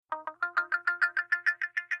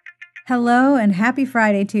Hello and happy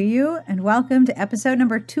Friday to you, and welcome to episode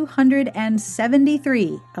number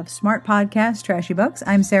 273 of Smart Podcast Trashy Books.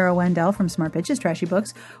 I'm Sarah Wendell from Smart Bitches Trashy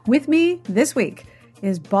Books. With me this week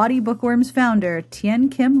is Bawdy Bookworms founder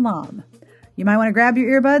Thien-Kim. You might want to grab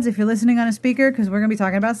your earbuds if you're listening on a speaker because we're going to be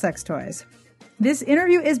talking about sex toys. This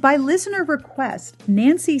interview is by listener request.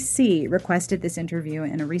 Nancy C. requested this interview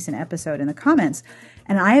in a recent episode in the comments,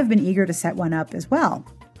 and I have been eager to set one up as well.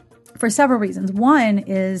 For several reasons. One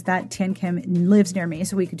is that Thien-Kim lives near me,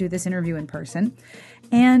 so we could do this interview in person.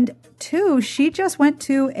 And two, she just went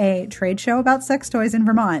to a trade show about sex toys in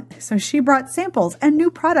Vermont. So she brought samples and new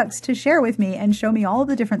products to share with me and show me all of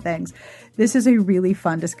the different things. This is a really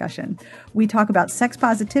fun discussion. We talk about sex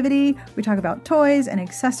positivity, we talk about toys and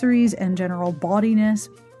accessories and general bawdiness.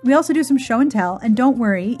 We also do some show and tell. And don't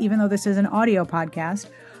worry, even though this is an audio podcast,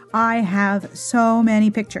 I have so many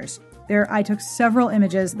pictures. I took several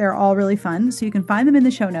images. They're all really fun. So you can find them in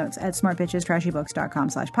the show notes at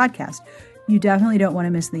smartbitchestrashybooks.com/podcast. You definitely don't want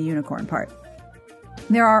to miss the unicorn part.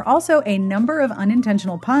 There are also a number of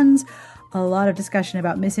unintentional puns, a lot of discussion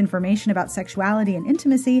about misinformation about sexuality and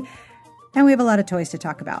intimacy, and we have a lot of toys to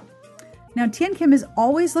talk about. Now, Thien-Kim is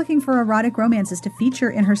always looking for erotic romances to feature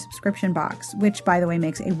in her subscription box, which, by the way,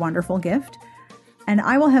 makes a wonderful gift. And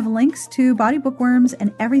I will have links to Bawdy Bookworms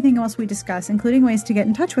and everything else we discuss, including ways to get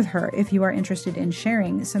in touch with her if you are interested in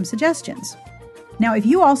sharing some suggestions. Now, if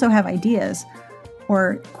you also have ideas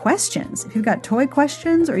or questions, if you've got toy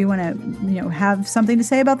questions or you want to, have something to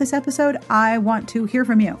say about this episode, I want to hear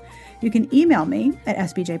from you. You can email me at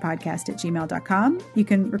sbjpodcast@gmail.com. You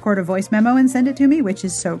can record a voice memo and send it to me, which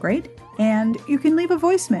is so great. And you can leave a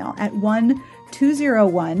voicemail at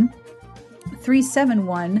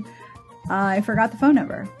 1-201-371 I forgot the phone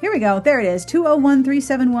number. Here we go. There it is.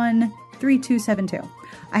 201-371-3272.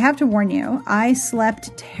 I have to warn you, I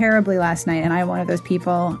slept terribly last night, and I'm one of those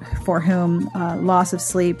people for whom loss of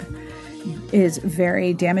sleep is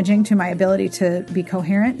very damaging to my ability to be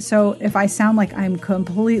coherent. So if I sound like I'm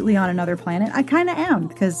completely on another planet, I kind of am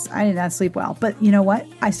because I did not sleep well. But you know what?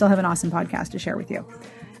 I still have an awesome podcast to share with you.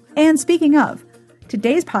 And speaking of,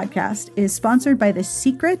 today's podcast is sponsored by The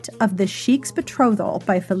Secret of the Sheik's Betrothal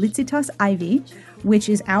by Felicitas Ivy, which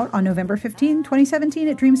is out on November 15, 2017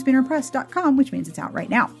 at dreamspinnerpress.com, which means it's out right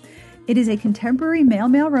now. It is a contemporary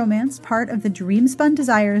male-male romance, part of the Dreamspun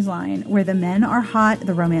Desires line, where the men are hot,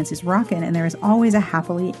 the romance is rockin', and there is always a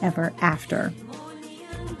happily ever after.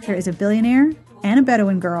 There is a billionaire and a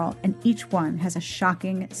Bedouin girl, and each one has a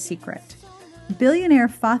shocking secret. Billionaire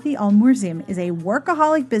Fathi Al-Murzim is a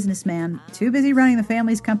workaholic businessman, too busy running the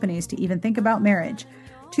family's companies to even think about marriage.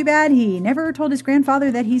 Too bad he never told his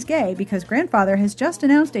grandfather that he's gay, because grandfather has just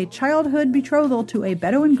announced a childhood betrothal to a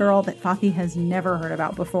Bedouin girl that Fathi has never heard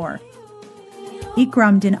about before.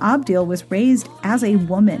 Ikram Din Abdil was raised as a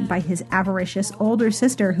woman by his avaricious older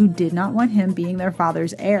sister who did not want him being their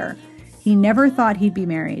father's heir. He never thought he'd be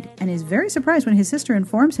married, and is very surprised when his sister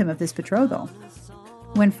informs him of this betrothal.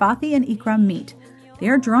 When Fathi and Ikram meet, they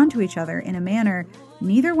are drawn to each other in a manner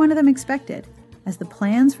neither one of them expected. As the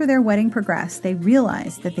plans for their wedding progress, they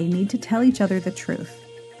realize that they need to tell each other the truth.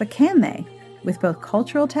 But can they, with both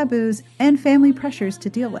cultural taboos and family pressures to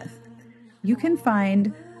deal with? You can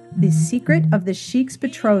find The Secret of the Sheik's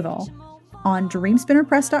Betrothal on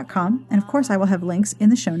dreamspinnerpress.com. And of course, I will have links in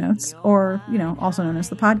the show notes, or, also known as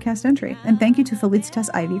the podcast entry. And thank you to Felicitas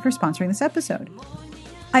Ivy for sponsoring this episode.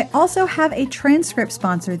 I also have a transcript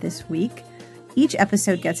sponsor this week. Each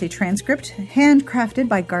episode gets a transcript handcrafted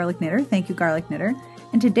by Garlic Knitter. Thank you, Garlic Knitter.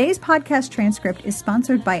 And today's podcast transcript is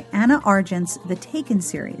sponsored by Anna Argent's The Taken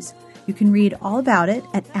series. You can read all about it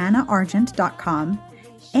at annaargent.com.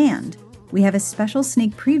 And we have a special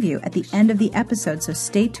sneak preview at the end of the episode, so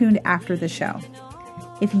stay tuned after the show.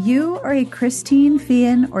 If you are a Christine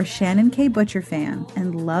Thien or Shannon K. Butcher fan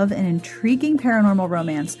and love an intriguing paranormal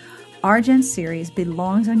romance, Argent's series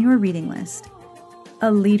belongs on your reading list. A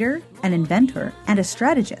leader, an inventor, and a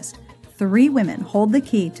strategist, 3 women hold the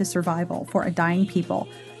key to survival for a dying people,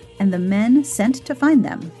 and the men sent to find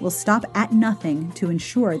them will stop at nothing to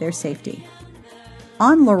ensure their safety.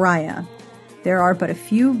 On Loraya, there are but a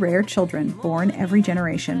few rare children born every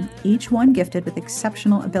generation, each one gifted with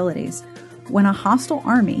exceptional abilities. When a hostile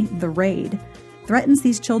army, the Raid, threatens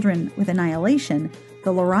these children with annihilation,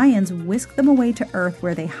 the Lorayans whisk them away to Earth,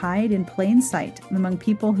 where they hide in plain sight among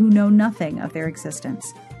people who know nothing of their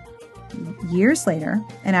existence. Years later,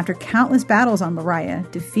 and after countless battles on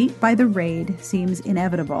Loraya, defeat by the Raid seems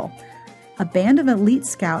inevitable. A band of elite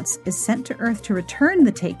scouts is sent to Earth to return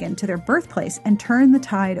the Taken to their birthplace and turn the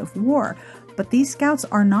tide of war. But these scouts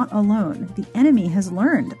are not alone. The enemy has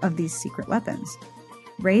learned of these secret weapons.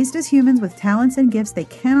 Raised as humans with talents and gifts they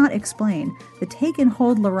cannot explain, the Taken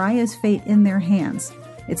hold Laria's fate in their hands.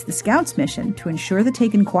 It's the Scouts' mission to ensure the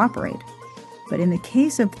Taken cooperate. But in the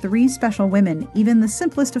case of 3 special women, even the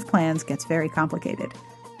simplest of plans gets very complicated.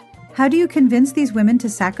 How do you convince these women to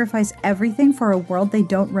sacrifice everything for a world they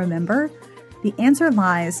don't remember? The answer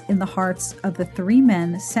lies in the hearts of the 3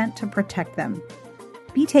 men sent to protect them.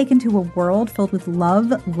 Be taken to a world filled with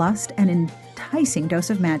love, lust, and an enticing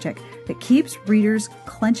dose of magic that keeps readers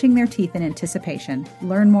clenching their teeth in anticipation.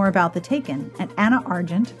 Learn more about The Taken at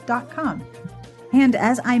annaargent.com. And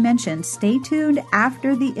as I mentioned, stay tuned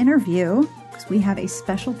after the interview because we have a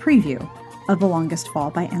special preview of The Longest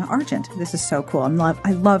Fall by Anna Argent. This is so cool.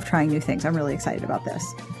 I love trying new things. I'm really excited about this.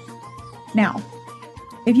 Now,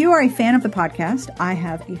 if you are a fan of the podcast, I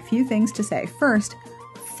have a few things to say. First,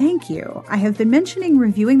 thank you. I have been mentioning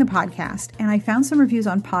reviewing the podcast, and I found some reviews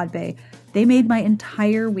on Podbay. They made my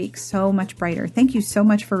entire week so much brighter. Thank you so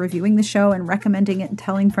much for reviewing the show and recommending it and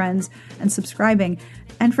telling friends and subscribing,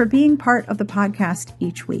 and for being part of the podcast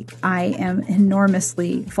each week. I am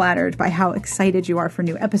enormously flattered by how excited you are for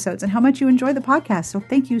new episodes and how much you enjoy the podcast. So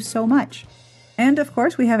thank you so much. And of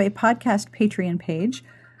course, we have a podcast Patreon page.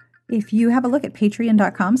 If you have a look at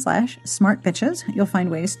patreon.com/smartbitches, you'll find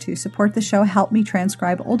ways to support the show, help me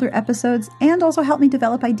transcribe older episodes, and also help me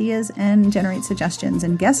develop ideas and generate suggestions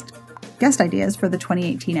and guest ideas for the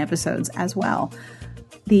 2018 episodes as well.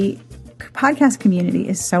 The podcast community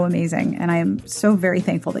is so amazing, and I am so very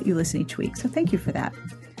thankful that you listen each week. So thank you for that.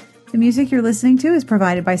 The music you're listening to is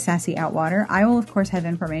provided by Sassy Outwater. I will, of course, have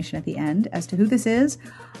information at the end as to who this is.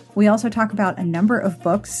 We also talk about a number of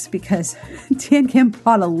books because Thien-Kim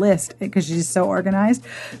brought a list because she's so organized.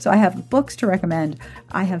 So I have books to recommend.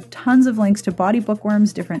 I have tons of links to Bawdy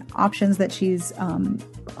bookworms, different options that she's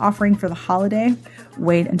offering for the holiday.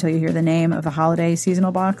 Wait until you hear the name of the holiday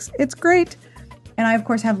seasonal box. It's great. And I, of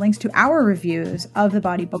course, have links to our reviews of the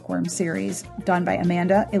Bawdy Bookworm series done by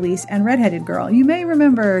Amanda, Elise, and Redheaded Girl. You may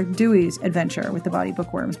remember Dewey's adventure with the Bawdy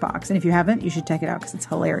Bookworms box. And if you haven't, you should check it out because it's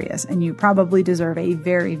hilarious. And you probably deserve a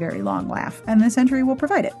very, very long laugh. And this entry will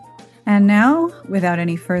provide it. And now, without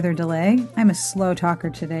any further delay, I'm a slow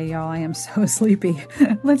talker today, y'all. I am so sleepy.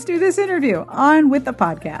 Let's do this interview. On with the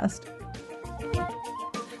podcast.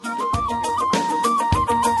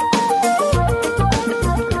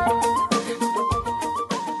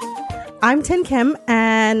 I'm Thien-Kim,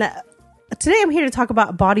 and today I'm here to talk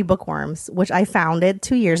about Bawdy Bookworms, which I founded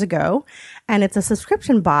 2 years ago. And it's a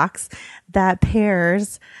subscription box that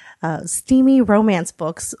pairs steamy romance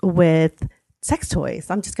books with sex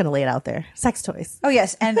toys. I'm just going to lay it out there. Sex toys. Oh,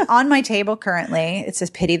 yes. And on my table currently, it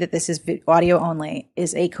says pity that this is audio only,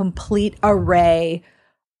 is a complete array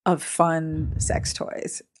of fun sex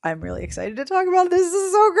toys. I'm really excited to talk about this. This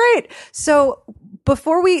is so great. So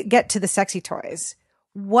before we get to the sexy toys,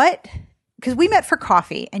 because we met for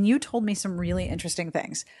coffee and you told me some really interesting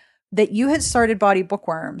things, that you had started Bawdy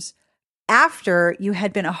Bookworms after you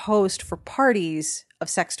had been a host for parties of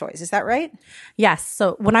sex toys. Is that right? Yes.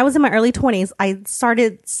 So when I was in my early 20s, I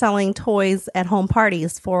started selling toys at home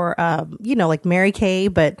parties for, like Mary Kay,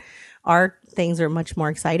 but our things are much more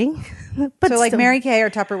exciting. But so like Mary Kay or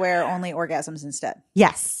Tupperware, only orgasms instead.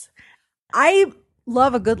 Yes. I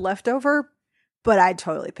love a good leftover, but I'd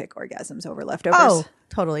totally pick orgasms over leftovers. Oh,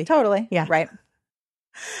 totally. Totally. Yeah. Right.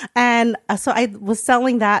 And so I was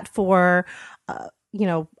selling that for, I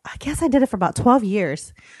guess I did it for about 12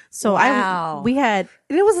 years. So wow. It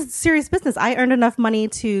was a serious business. I earned enough money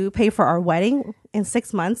to pay for our wedding in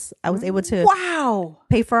 6 months. I was able to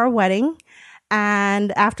pay for our wedding.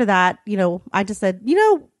 And after that, I just said,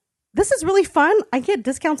 this is really fun. I get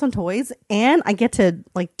discounts on toys and I get to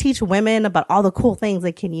teach women about all the cool things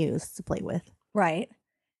they can use to play with. Right.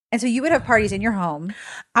 And so you would have parties in your home.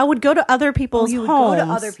 I would go to other people's homes. Go to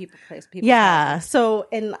other people's yeah. houses. So,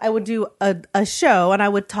 and I would do a show and I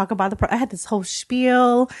would talk about I had this whole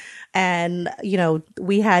spiel and,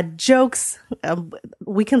 we had jokes.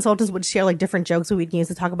 We consultants would share different jokes we would use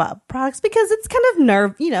to talk about products because it's kind of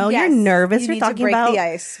Yes. you're nervous. You're talking break about the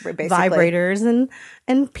ice, basically. Vibrators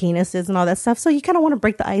and penises and all that stuff. So you kind of want to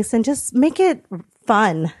break the ice and just make it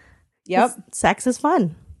fun. Yep. Sex is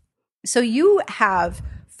fun. So you have,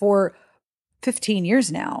 for 15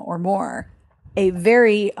 years now or more, a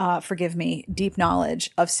very, forgive me, deep knowledge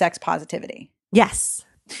of sex positivity. Yes.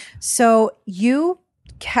 So you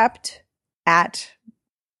kept at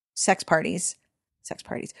sex toy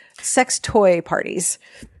parties.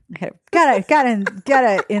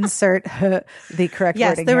 Gotta insert the correct yes,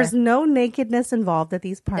 wording there here. was no nakedness involved at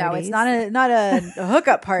these parties. No, it's not a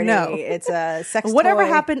hookup party. No. It's a sex Whatever toy.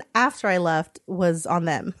 happened after I left was on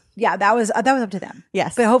them. Yeah, that was up to them.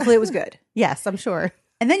 Yes. But hopefully it was good. Yes, I'm sure.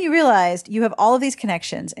 And then you realized you have all of these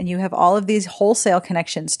connections and you have all of these wholesale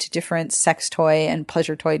connections to different sex toy and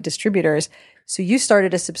pleasure toy distributors. So you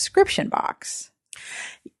started a subscription box.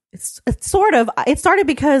 It's sort of. It started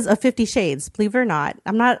because of 50 Shades, believe it or not.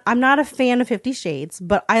 I'm not a fan of 50 Shades,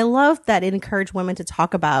 but I love that it encouraged women to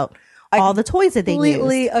talk about all the toys that they use.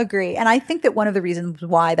 Completely agree. And I think that one of the reasons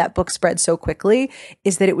why that book spread so quickly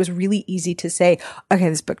is that it was really easy to say, okay,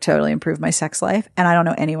 this book totally improved my sex life. And I don't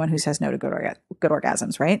know anyone who says no to good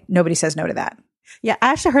orgasms, right? Nobody says no to that. Yeah,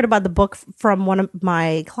 I actually heard about the book from one of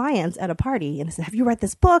my clients at a party, and I said, have you read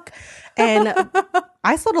this book? And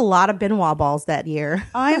I sold a lot of Benoit balls that year.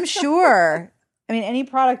 I'm sure. I mean, any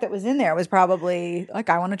product that was in there was probably like,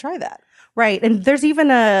 I want to try that. Right. And there's even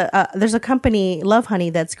there's a company, Love Honey,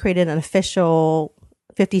 that's created an official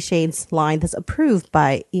 50 Shades line that's approved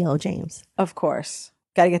by E.L. James. Of course.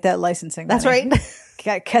 Got to get that licensing. That's money. right.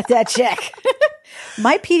 Got to cut that check.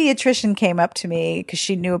 My pediatrician came up to me because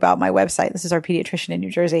she knew about my website. This is our pediatrician in New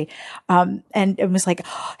Jersey. And it was like,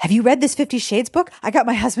 have you read this 50 Shades book? I got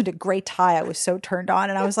my husband a gray tie. I was so turned on.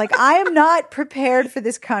 And I was like, I am not prepared for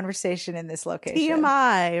this conversation in this location.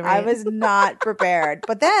 TMI, right? I was not prepared.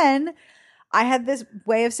 But then I had this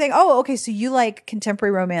way of saying, oh, okay, so you like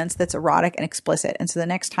contemporary romance that's erotic and explicit. And so the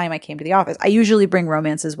next time I came to the office, I usually bring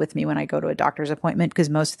romances with me when I go to a doctor's appointment because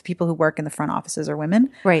most of the people who work in the front offices are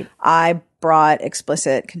women. Right. I brought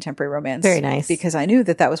explicit contemporary romance. Very nice. Because I knew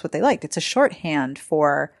that that was what they liked. It's a shorthand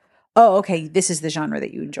for, oh, okay, this is the genre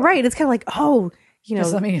that you enjoy. Right. It's kind of like, oh, you know,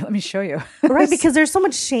 just let me show you. Right, because there's so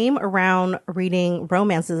much shame around reading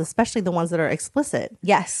romances, especially the ones that are explicit.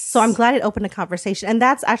 Yes. So I'm glad it opened a conversation. And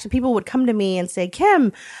that's actually, people would come to me and say,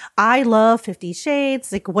 Kim, I love 50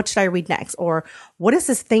 Shades. Like, what should I read next? Or what is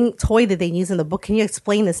this toy that they use in the book? Can you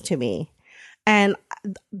explain this to me? And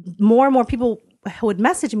more people would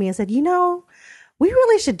message me and said, you know, we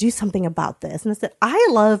really should do something about this. And I said, I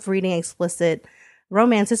love reading explicit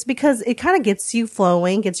romances because it kind of gets you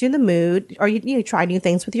flowing, gets you in the mood, or you try new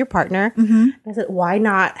things with your partner. Mm-hmm. I said, why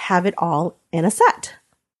not have it all in a set?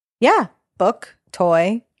 Yeah. Book,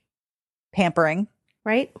 toy, pampering.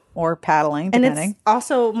 Right. Or paddling, depending. And it's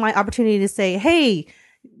also my opportunity to say, hey,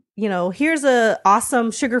 you know, here's a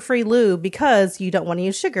awesome sugar-free lube because you don't want to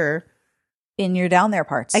use sugar in your down there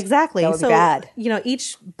parts. Exactly. That would be bad. You know,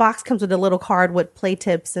 each box comes with a little card with play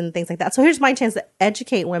tips and things like that. So here's my chance to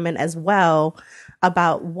educate women as well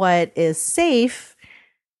about what is safe,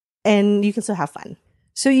 and you can still have fun.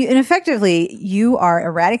 So effectively, you are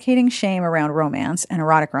eradicating shame around romance and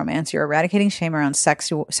erotic romance. You're eradicating shame around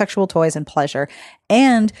sexual toys and pleasure,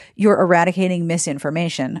 and you're eradicating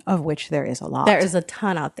misinformation, of which there is a lot. There is a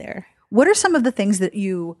ton out there. What are some of the things that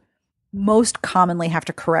you most commonly have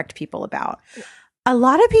to correct people about? A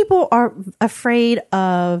lot of people are afraid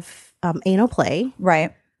of anal play.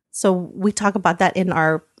 Right. So we talk about that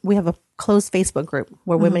we have a closed Facebook group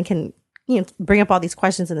where women can, bring up all these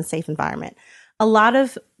questions in a safe environment. A lot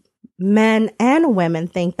of men and women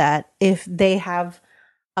think that if they have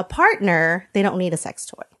a partner, they don't need a sex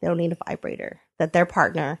toy. They don't need a vibrator, that their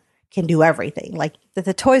partner can do everything. Like that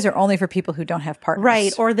the toys are only for people who don't have partners.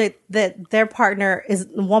 Right. Or that their partner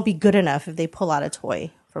won't be good enough if they pull out a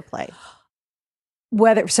toy for play.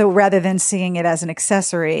 So rather than seeing it as an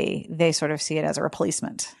accessory, they sort of see it as a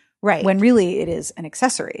replacement. Right. When really it is an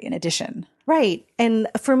accessory in addition. Right. And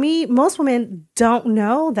for me, most women don't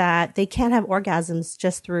know that they can't have orgasms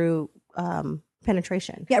just through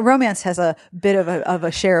penetration. Yeah, romance has a bit of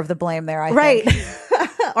a share of the blame there, I think. Right.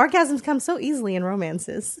 Orgasms come so easily in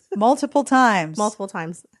romances. Multiple times.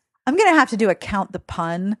 I'm going to have to do a count the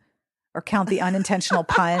pun or count the unintentional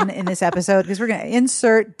pun in this episode because we're going to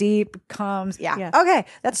insert deep comes. Yeah. Okay.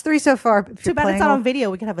 That's 3 so far. Too bad it's not on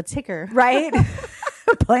video. We could have a ticker. Right.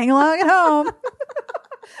 Playing along at home.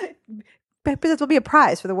 But this will be a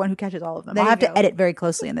prize for the one who catches all of them. I'll have to edit very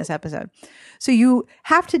closely in this episode. So you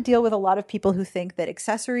have to deal with a lot of people who think that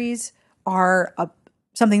accessories are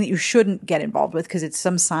something that you shouldn't get involved with because it's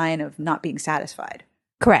some sign of not being satisfied.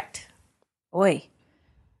 Correct. Oy.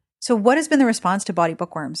 So what has been the response to Bawdy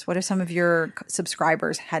Bookworms? What have some of your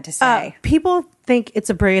subscribers had to say? People think it's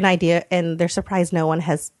a brilliant idea and they're surprised no one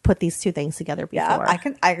has put these two things together before.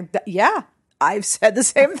 I've said the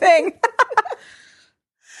same thing.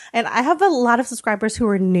 And I have a lot of subscribers who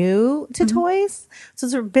are new to toys. So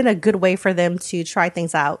it's been a good way for them to try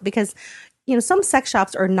things out because, some sex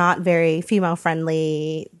shops are not very female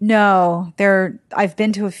friendly. No, I've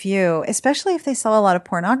been to a few, especially if they sell a lot of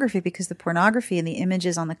pornography because the pornography and the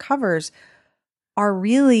images on the covers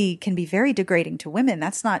can be very degrading to women.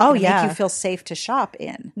 That's not going to make you feel safe to shop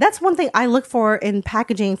in. That's one thing I look for in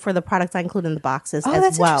packaging for the products I include in the boxes as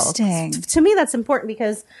that's well. Interesting. To me, that's important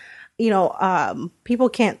because people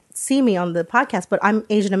can't see me on the podcast, but I'm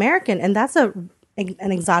Asian American, and that's an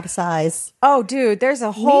exoticized. Oh, dude, there's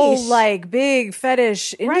a whole niche. like big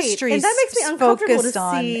fetish industry, right. And that makes me uncomfortable focused to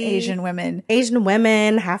on see Asian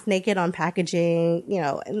women half naked on packaging.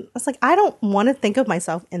 And it's like I don't want to think of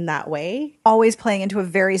myself in that way. always playing into a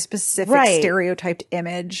very specific stereotyped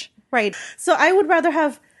image. Right. So I would rather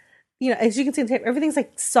have, as you can see, everything's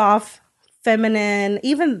like soft, feminine,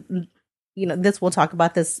 even. We'll talk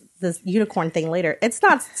about this unicorn thing later. It's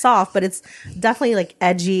not soft, but it's definitely like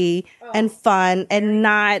edgy and fun and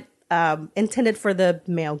not intended for the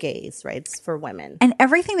male gaze, right? It's for women. And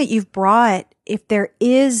everything that you've brought, if there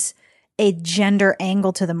is a gender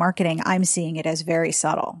angle to the marketing, I'm seeing it as very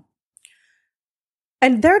subtle.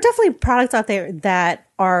 And there are definitely products out there that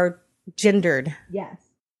are gendered. Yes.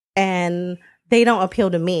 And they don't appeal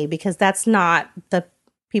to me because that's not the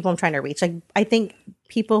people I'm trying to reach. Like, I think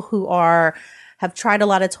people who have tried a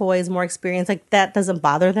lot of toys, more experience, like that doesn't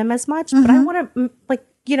bother them as much. But I want to,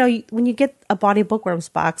 when you get a Bawdy Bookworms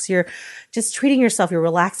box, you're just treating yourself. You're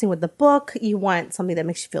relaxing with the book. You want something that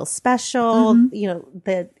makes you feel special.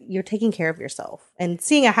 That you're taking care of yourself. And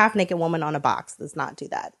seeing a half naked woman on a box does not do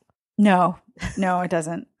that. No, it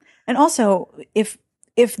doesn't. And also, if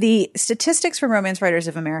the statistics from Romance Writers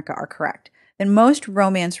of America are correct, then most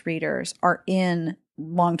romance readers are in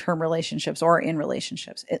long-term relationships or in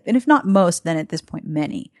relationships. And if not most, then at this point,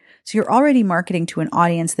 many. So you're already marketing to an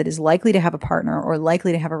audience that is likely to have a partner or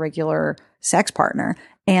likely to have a regular sex partner.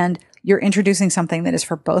 And you're introducing something that is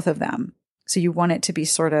for both of them. So you want it to be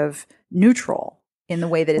sort of neutral in the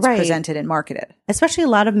way that it's presented and marketed. Especially a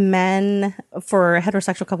lot of men, for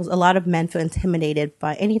heterosexual couples, a lot of men feel intimidated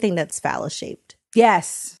by anything that's phallus shaped.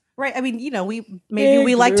 Yes. Right. I mean,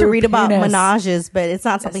 we like to read about menages, but it's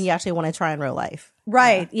not something you actually want to try in real life.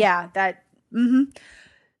 Right. Yeah.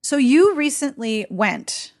 So you recently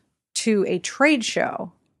went to a trade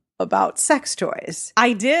show about sex toys.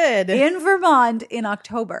 I did. In Vermont in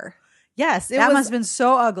October. Yes. That must have been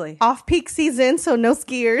so ugly. Off-peak season, so no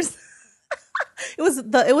skiers. It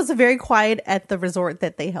was very quiet at the resort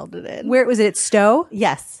that they held it in. Where was it? At Stowe?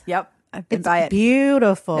 Yes. Yep. I've been by it.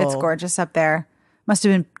 Beautiful. It's gorgeous up there. Must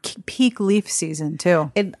have been peak leaf season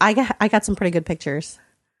too. I got some pretty good pictures.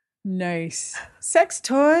 Nice. Sex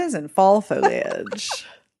toys and fall foliage.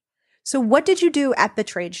 So what did you do at the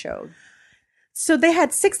trade show? So they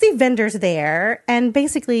had 60 vendors there, and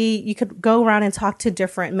basically you could go around and talk to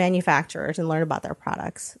different manufacturers and learn about their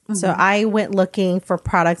products. So I went looking for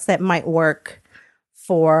products that might work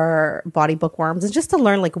for Bawdy Bookworms and just to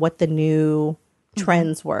learn like what the new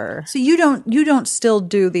trends were. So you don't still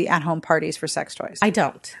do the at-home parties for sex toys? I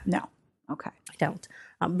don't. No. Okay. I don't.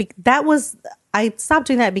 I stopped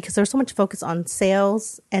doing that because there was so much focus on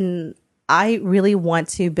sales, and I really want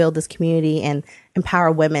to build this community and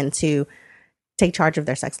empower women to take charge of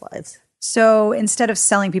their sex lives. So instead of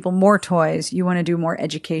selling people more toys, you want to do more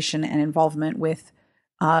education and involvement with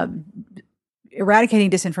eradicating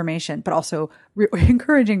disinformation, but also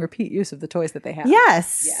encouraging repeat use of the toys that they have.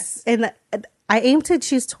 Yes. And I aim to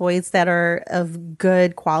choose toys that are of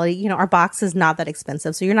good quality. Our box is not that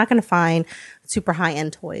expensive, so you're not going to find super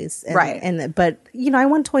high-end toys. But I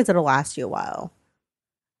want toys that'll last you a while.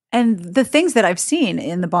 And the things that I've seen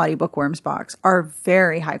in the Bawdy Bookworms box are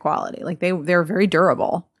very high quality. Like they're very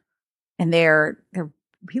durable, and they're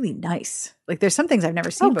really nice. Like there's some things I've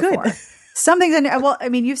never seen before. Good. Some things,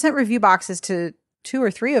 you've sent review boxes to 2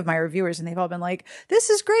 or 3 of my reviewers, and they've all been like, "This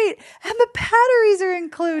is great, and the batteries are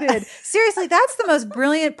included." Seriously, that's the most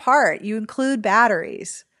brilliant part. You include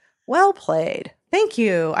batteries. Well played. Thank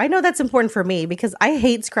you. I know that's important for me because I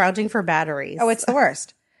hate scrounging for batteries. Oh, it's the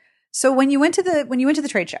worst. So when you went to the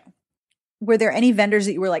trade show, were there any vendors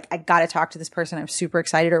that you were like, I got to talk to this person, I'm super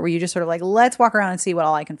excited, or were you just sort of like, let's walk around and see what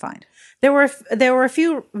all I can find? There were a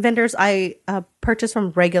few vendors I purchase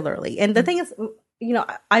from regularly, and the thing is,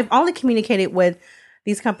 I've only communicated with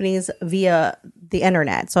these companies via the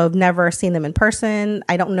internet, so I've never seen them in person.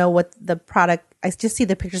 I don't know what the product. I just see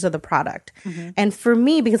the pictures of the product, and for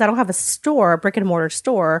me, because I don't have a brick and mortar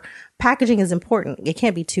store, packaging is important. It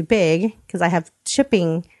can't be too big because I have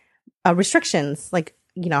shipping restrictions, like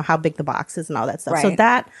how big the box is and all that stuff. Right. So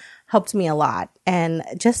that helped me a lot. And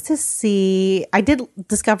just to see, I did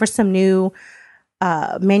discover some new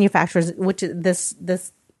manufacturers, which is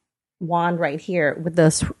this wand right here with the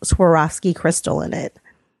Swarovski crystal in it.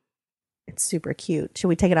 It's super cute. Should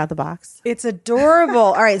we take it out of the box? It's adorable.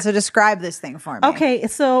 All right, so describe this thing for me. Okay,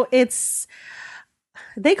 so it's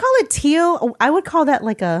They call it teal. I would call that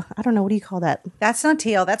like I don't know. What do you call that? That's not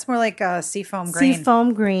teal. That's more like a seafoam green.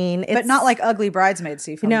 Seafoam green. But not like ugly bridesmaid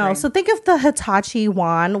seafoam green. No. So think of the Hitachi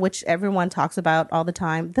wand, which everyone talks about all the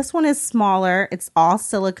time. This one is smaller. It's all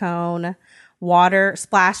silicone, water,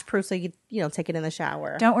 splash proof. So you take it in the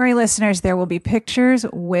shower. Don't worry, listeners. There will be pictures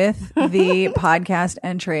with the podcast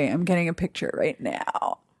entry. I'm getting a picture right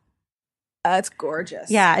now. That's gorgeous.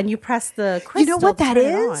 Yeah, and you press the crystal. You know what that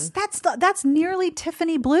is? That's nearly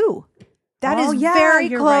Tiffany blue. That is very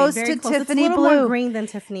close to Tiffany it's a little blue. More green than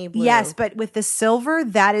Tiffany blue. Yes, but with the silver,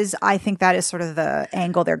 I think that is sort of the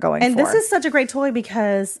angle they're going and for. And this is such a great toy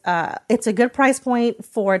because it's a good price point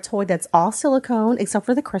for a toy that's all silicone except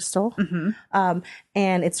for the crystal. Mm-hmm.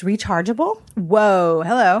 And it's rechargeable. Whoa,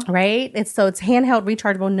 hello. Right? It's handheld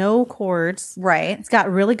rechargeable, no cords. Right. It's got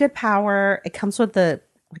really good power. It comes with a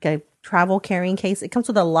travel carrying case. It comes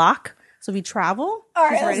with a lock. So if you travel, all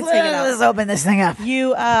right, let's open this thing up.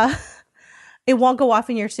 It won't go off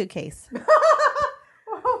in your suitcase.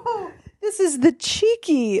 This is the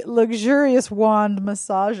cheeky, luxurious wand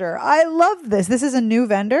massager. I love this. This is a new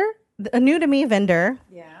vendor? A new to me vendor.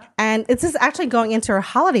 Yeah. And this is actually going into a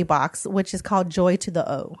holiday box, which is called Joy to the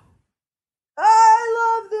O.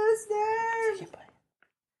 I love this thing.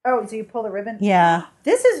 Oh, so you pull the ribbon? Yeah.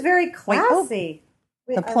 This is very classy.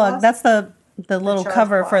 Wait, the plug. That's the little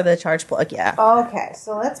cover for the charge plug. Yeah. Okay,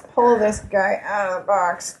 so let's pull this guy out of the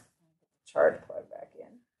box. Charge plug back in.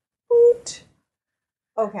 Boot.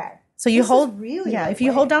 Okay. So you hold. Really if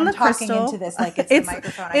you hold down the crystal into this like it's the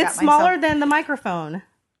microphone. It's smaller than the microphone.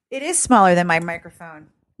 It is smaller than my microphone.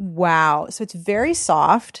 Wow. So it's very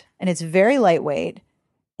soft and it's very lightweight.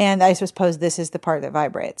 And I suppose this is the part that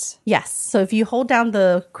vibrates. Yes. So if you hold down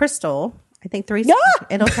the crystal, I think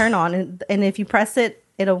it'll turn on, and if you press it,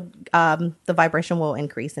 it'll the vibration will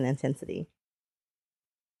increase in intensity.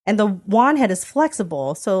 And the wand head is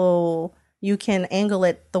flexible, so you can angle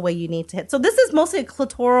it the way you need to hit. So this is mostly a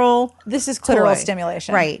clitoral. This is clitoral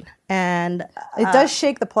stimulation, right? And it does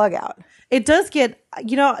shake the plug out. It does get,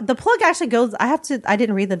 the plug actually goes. I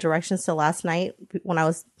didn't read the directions till last night when I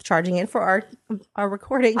was charging it for our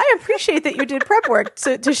recording. I appreciate that you did prep work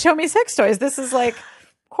to show me sex toys. This is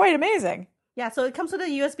quite amazing. Yeah, so it comes with a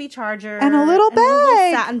USB charger and a little bag, a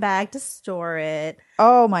little satin bag to store it.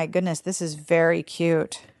 Oh my goodness, this is very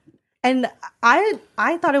cute. And I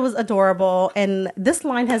thought it was adorable. And this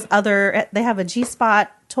line has they have a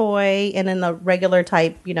G-spot toy and then the regular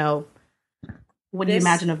type, what do you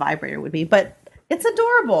imagine a vibrator would be? But it's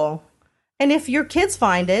adorable. And if your kids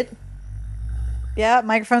find it. Yeah,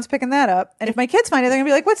 microphone's picking that up. And if my kids find it, they're going to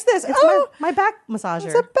be like, what's this? It's my back massager.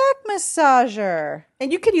 It's a back massager.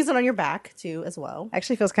 And you can use it on your back, too, as well.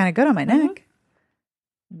 Actually feels kind of good on my neck.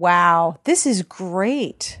 Wow. This is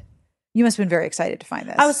great. You must have been very excited to find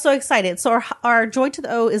this. I was so excited. So our Joy to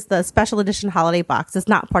the O is the special edition holiday box. It's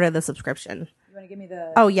not part of the subscription. You want to give me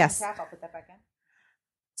the yes. cap? I'll put that back in.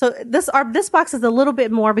 So this box is a little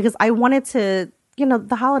bit more because I wanted to,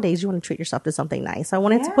 the holidays, you want to treat yourself to something nice. I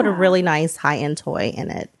wanted to put a really nice high-end toy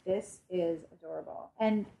in it. This is adorable.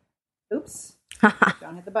 And, oops,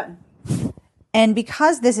 don't hit the button. And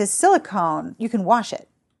because this is silicone, you can wash it.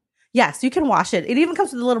 Yes, you can wash it. It even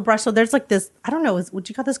comes with a little brush. So there's this, I don't know, would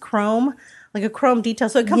you call this chrome? Like a chrome detail.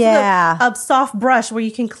 So it comes with a soft brush where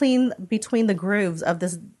you can clean between the grooves of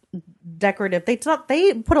this decorative. They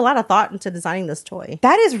put a lot of thought into designing this toy.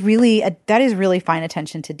 That is really fine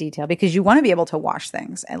attention to detail because you want to be able to wash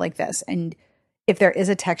things like this. And if there is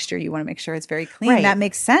a texture, you want to make sure it's very clean. Right. That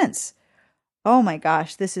makes sense. Oh my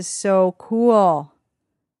gosh, this is so cool.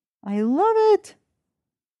 I love it.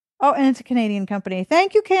 Oh, and it's a Canadian company.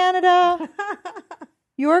 Thank you, Canada.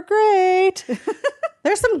 You're great.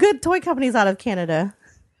 There's some good toy companies out of Canada.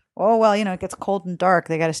 Oh, well, it gets cold and dark.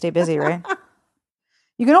 They got to stay busy, right?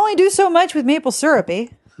 You can only do so much with maple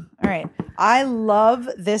syrupy. All right. I love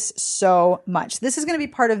this so much. This is going to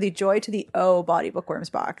be part of the Joy to the O Bawdy Bookworms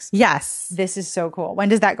box. Yes. This is so cool. When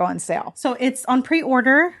does that go on sale? So it's on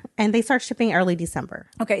pre-order and they start shipping early December.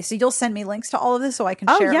 Okay. So you'll send me links to all of this so I can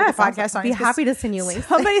share with the podcast. I'll be happy to send you links.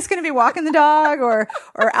 Somebody's going to be walking the dog or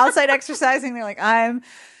outside exercising. They're like, I'm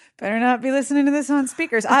better not be listening to this on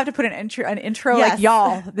speakers. I have to put an intro yes. like,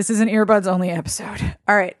 y'all, this is an earbuds only episode.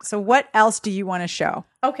 All right. So what else do you want to show?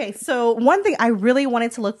 Okay. So one thing I really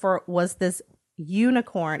wanted to look for was this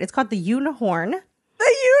unicorn. It's called the Unihorn. The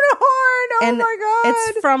Unihorn. Oh my God.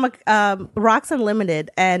 It's from Rocks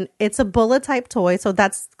Unlimited and it's a bullet type toy. So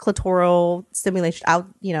that's clitoral stimulation out,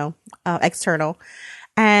 external.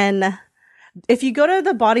 And if you go to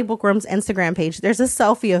the Bawdy Bookworms Instagram page, there's a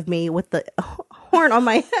selfie of me with the horn on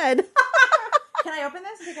my head. Can I open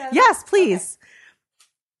this? Yes, please.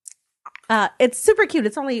 It's super cute.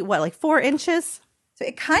 It's only what, like 4 inches? So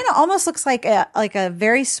it kind of almost looks like a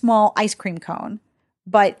very small ice cream cone,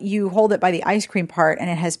 but you hold it by the ice cream part, and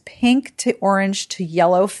it has pink to orange to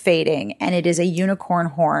yellow fading, and it is a unicorn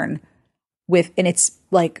horn and it's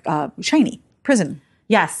like shiny prism.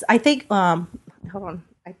 Yes, I think. Hold on.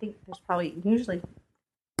 I think there's probably usually.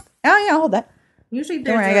 Oh yeah, hold that. Usually,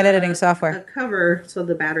 don't worry, I got editing software. A cover so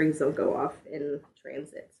the batteries don't go off in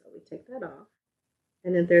transit. So we take that off,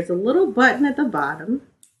 and then there's a little button at the bottom.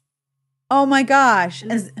 Oh my gosh!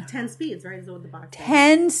 And 10 speeds, right? Is what the box says.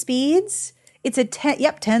 10 speeds. It's a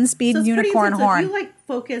 10 speed so unicorn horn. If you like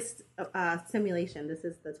focused stimulation, this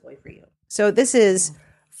is the toy for you. So this is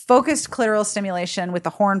focused clitoral stimulation with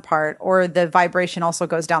the horn part, or the vibration also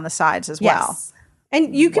goes down the sides as well. Yes.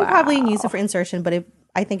 And you can probably use it for insertion, but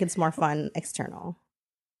I think it's more fun external.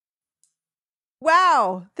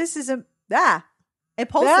 Wow, this is it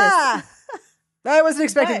pulses. I wasn't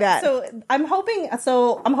expecting that. So I'm hoping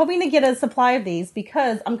to get a supply of these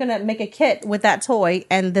because I'm gonna make a kit with that toy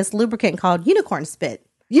and this lubricant called Unicorn Spit.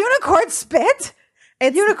 Unicorn Spit?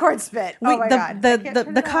 It's Unicorn Spit. Oh my God.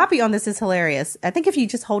 The copy on this is hilarious. I think if you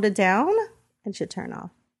just hold it down, it should turn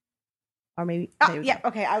off. Or maybe yeah,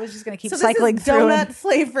 okay. I was just gonna keep so cycling this is through donut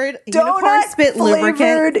flavored Unicorn Spit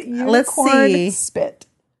lubricant. Let's see. Spit.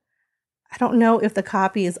 I don't know if the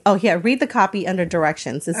copy is. Oh yeah, read the copy under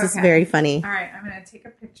directions. This is very funny. All right, I'm gonna take a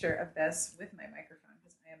picture of this with my microphone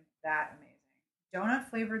because I am that amazing. Donut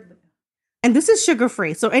flavored. And this is sugar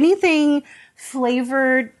free. So anything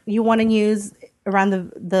flavored you want to use around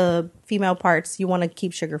the female parts, you want to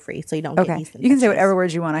keep sugar free so you don't get yeast infections. You can say whatever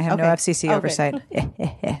words you want. I have no FCC oversight.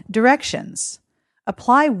 Directions.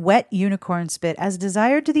 Apply wet unicorn spit as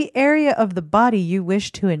desired to the area of the body you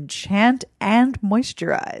wish to enchant and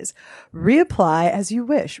moisturize. Reapply as you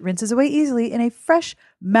wish. Rinses away easily in a fresh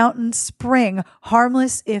mountain spring,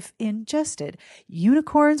 harmless if ingested.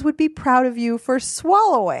 Unicorns would be proud of you for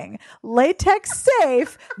swallowing. Latex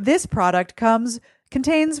safe. This product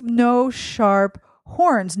contains no sharp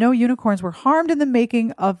horns. No unicorns were harmed in the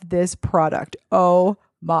making of this product. Oh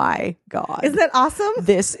my God. Isn't that awesome?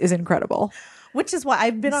 This is incredible. Which is why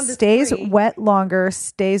I've been on this. Stays wet longer,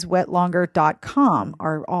 stayswetlonger.com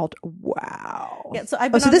are all. Wow. Yeah, so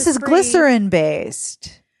I've been so this is glycerin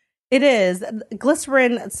based. It is.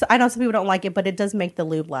 Glycerin, I know some people don't like it, but it does make the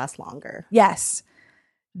lube last longer. Yes.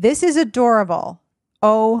 This is adorable.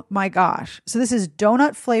 Oh my gosh. So this is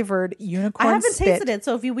donut flavored unicorn I haven't spit. tasted it,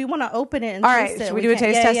 so if we want to open it and all right, taste it. Should we do a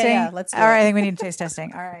taste testing? Yeah, let's do it. All right, I think we need taste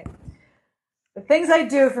testing. All right. The things I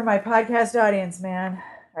do for my podcast audience, man.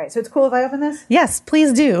 All right, so it's cool if I open this? Yes,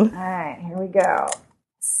 please do. All right, here we go.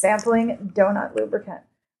 Sampling donut lubricant.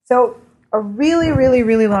 So a really, really,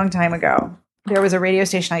 really long time ago, there was a radio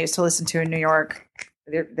station I used to listen to in New York.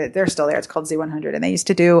 They're still there. It's called Z100. And they used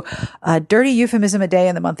to do a dirty euphemism a day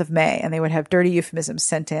in the month of May. And they would have dirty euphemisms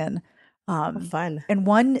sent in. Fun. And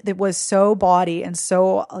one that was so bawdy and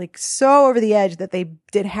so over the edge that they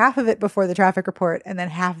did half of it before the traffic report and then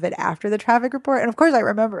half of it after the traffic report. And of course I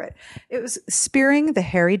remember it. It was spearing the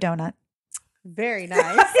hairy donut. Very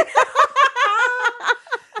nice.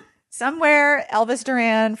 Somewhere Elvis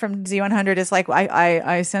Duran from Z100 is like,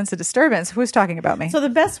 I sense a disturbance. Who's talking about me? So the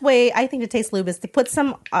best way I think to taste lube is to put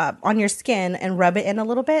some on your skin and rub it in a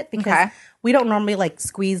little bit because we don't normally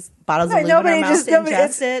squeeze bottles of lube in our mouth to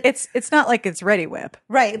ingest it. It's not like it's Ready Whip.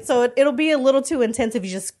 Right. So it'll be a little too intense if you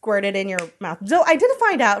just squirt it in your mouth. So I did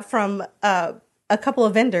find out from a couple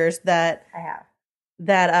of vendors that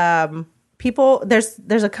people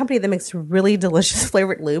there's a company that makes really delicious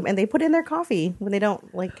flavored lube and they put it in their coffee when they don't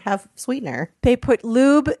have sweetener. They put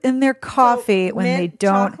lube in their coffee when they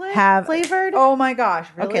don't have flavored. Oh my gosh!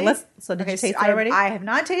 Really? Okay, did you taste it already? I have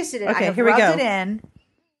not tasted it. Okay, I have here we go. rubbed it in.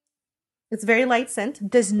 It's very light scent.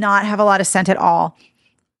 Does not have a lot of scent at all,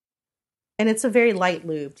 and it's a very light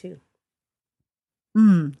lube too.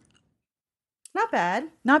 Not bad.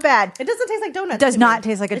 Not bad. It doesn't taste like donuts. It does not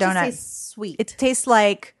taste like a donut. It tastes sweet. It tastes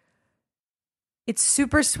like. It's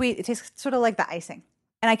super sweet. It tastes sort of like the icing.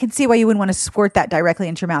 And I can see why you wouldn't want to squirt that directly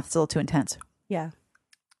into your mouth. It's a little too intense. Yeah.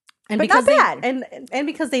 But not bad. And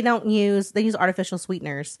because they use artificial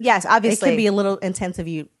sweeteners. Yes, obviously. It can be a little intense if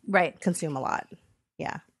you consume a lot.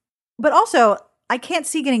 Yeah. But also, I can't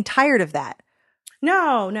see getting tired of that.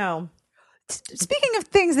 No. Speaking of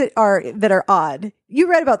things that are odd, you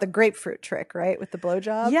read about the grapefruit trick, right? With the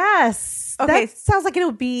blowjob? Yes. Okay. That sounds like it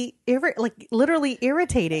would be literally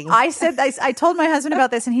irritating. I told my husband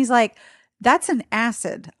about this and he's like, That's an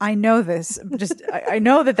acid. I know this. I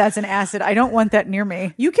know that that's an acid. I don't want that near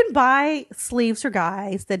me. You can buy sleeves for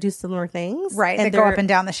guys that do similar things. Right. And that go up and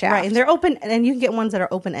down the shaft. Right. And they're open, and you can get ones that are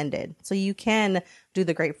open-ended. So you can do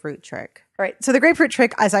the grapefruit trick. Right. So the grapefruit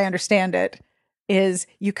trick, as I understand it, is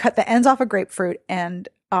you cut the ends off a grapefruit and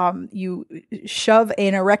you shove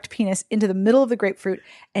an erect penis into the middle of the grapefruit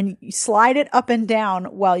and you slide it up and down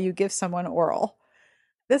while you give someone oral.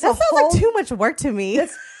 That sounds like too much work to me.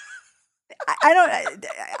 I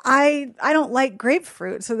don't like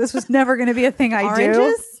grapefruit, so this was never going to be a thing I do.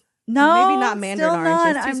 Oranges? No, maybe not mandarin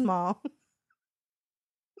oranges. Too small.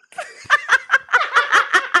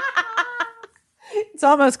 It's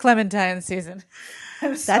almost clementine season.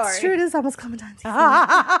 That's true. It is almost clementine season.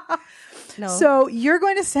 No. So you're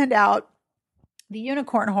going to send out the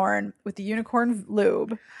unicorn horn with the unicorn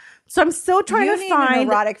lube. So I'm still trying to find an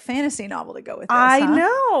erotic fantasy novel to go with this. I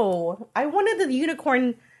know. I wanted the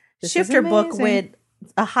unicorn shifter book with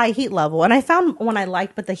a high heat level, and I found one I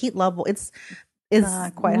liked, but the heat level is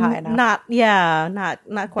not quite high enough.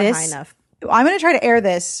 Not quite high enough. I'm going to try to air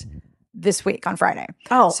this week on Friday.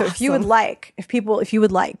 Oh, so if you would like, people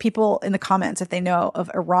in the comments, if they know of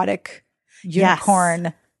erotic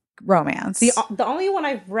unicorn romance. The only one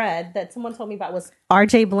I've read that someone told me about was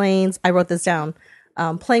R.J. Blaine's. I wrote this down.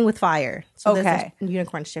 Playing with Fire. So okay. There's a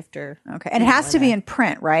unicorn shifter. Okay. And it has to be in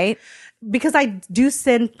print, right? Because I do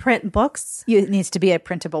send print books. It needs to be a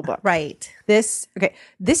printable book. Right. This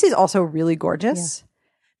is also really gorgeous.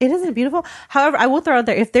 Yeah. It isn't beautiful. However, I will throw out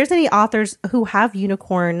there, if there's any authors who have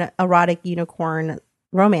erotic unicorn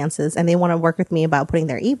romances and they want to work with me about putting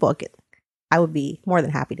their ebook, I would be more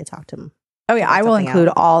than happy to talk to them. Oh yeah. I will include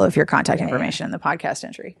all of your contact information in the podcast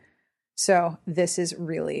entry. So this is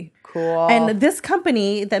really cool. And this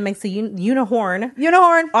company that makes the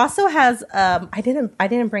Unihorn also has I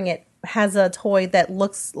didn't bring it, has a toy that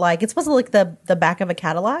looks like it's supposed to look the back of a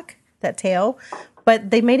Cadillac, that tail,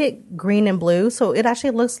 but they made it green and blue, so it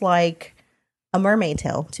actually looks like a mermaid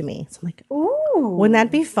tail to me. So I'm like, ooh, wouldn't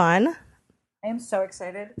that be fun? I am so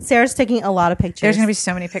excited. Sarah's taking a lot of pictures. There's going to be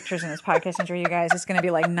so many pictures in this podcast entry, you guys. It's going to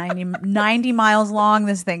be like 90 miles long,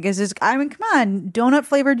 this thing. Come on. Donut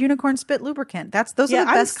flavored unicorn spit lubricant. Those are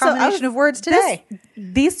the best combination of words today.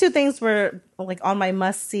 These two things were like on my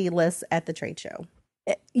must-see list at the trade show.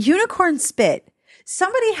 Unicorn spit.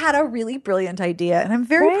 Somebody had a really brilliant idea, and I'm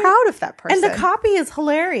very proud of that person. And the copy is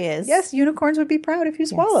hilarious. Yes, unicorns would be proud if you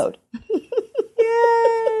swallowed.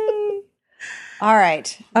 Yay! All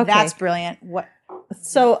right. Okay. That's brilliant.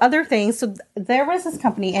 So other things. So there was this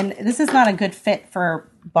company, and this is not a good fit for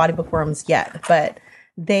Bawdy Bookworms yet, but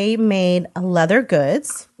they made leather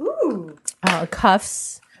goods,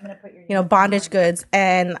 cuffs, I'm gonna put bondage goods.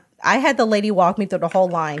 And I had the lady walk me through the whole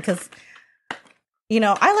line because,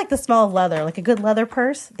 I like the smell of leather, like a good leather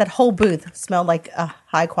purse. That whole booth smelled like a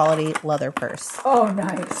high quality leather purse. Oh,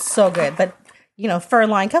 nice. So good. But, fur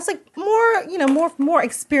line cuffs, like more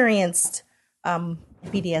experienced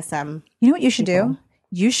BDSM. You know what you should do?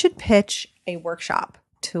 You should pitch a workshop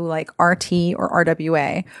to like RT or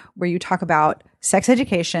RWA where you talk about sex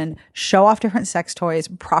education, show off different sex toys,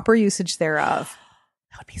 proper usage thereof.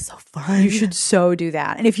 That would be so fun. You should so do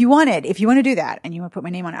that. And if you want to do that and you want to put my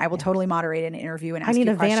name on it, I will totally moderate an interview and ask you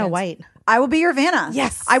questions. I need a Vanna White. I will be your Vanna.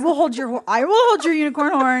 Yes. I will hold your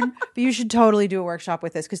unicorn horn, but you should totally do a workshop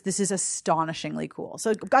with this because this is astonishingly cool.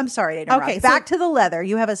 So I'm sorry to interrupt. Okay, back to the leather.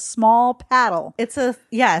 You have a small paddle. It's a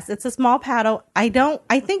small paddle. I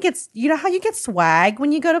think it's, how you get swag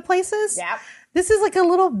when you go to places? Yeah. This is like a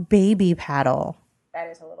little baby paddle. That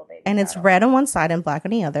is a little baby and paddle. It's red on one side and black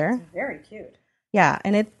on the other. It's very cute. Yeah,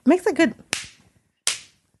 and it makes a good...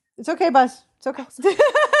 It's okay, Buzz. It's okay.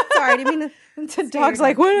 Sorry, I didn't mean to... The dog's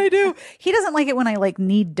like, what do I do? He doesn't like it when I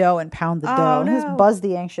knead dough and pound the dough. No. He's Buzz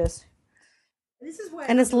the anxious.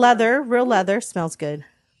 And it's leather, real leather, smells good.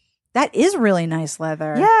 That is really nice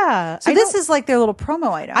leather. Yeah. So this is like their little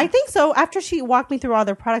promo item. I think so. After she walked me through all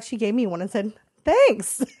their products, she gave me one and said,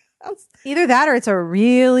 thanks. Either that or it's a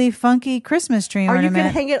really funky Christmas tree ornament. Or you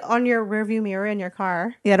can hang it on your rearview mirror in your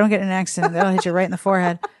car. Yeah, don't get in an accident. That'll hit you right in the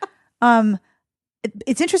forehead.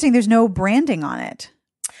 It's interesting. There's no branding on it.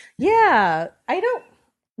 Yeah, I don't.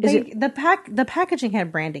 The packaging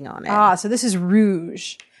had branding on it. So this is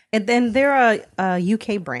Rouge. And then they're a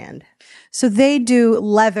UK brand. So they do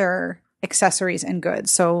leather accessories and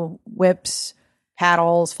goods. So whips,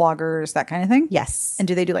 paddles, floggers, that kind of thing? Yes. And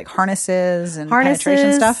do they do like harnesses and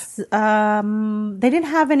penetration stuff? They didn't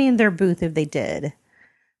have any in their booth if they did.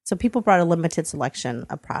 So people brought a limited selection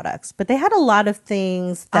of products. But they had a lot of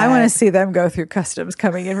things that... I want to see them go through customs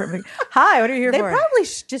coming in. Hi, what are you here for? They probably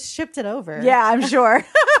just shipped it over. Yeah, I'm sure.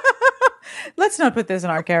 Let's not put this in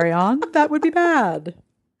our carry-on. That would be bad.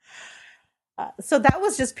 So that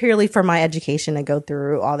was just purely for my education to go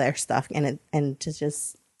through all their stuff and to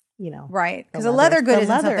just, right, because a leather good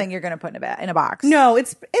isn't something you're going to put in a box. No,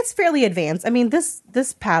 it's fairly advanced. I mean, this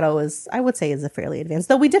paddle is, I would say, is a fairly advanced.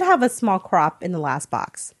 Though we did have a small crop in the last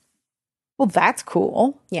box. Well, that's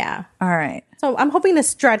cool. Yeah. All right. So I'm hoping to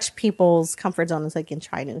stretch people's comfort zones so they can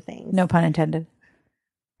try new things. No pun intended.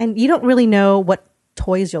 And you don't really know what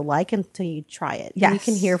toys you'll like until you try it. Yes. You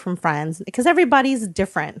can hear from friends because everybody's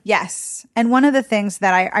different. Yes. And one of the things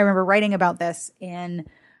that I remember writing about this in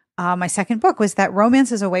my second book was that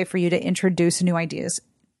romance is a way for you to introduce new ideas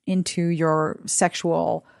into your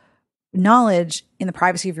sexual knowledge in the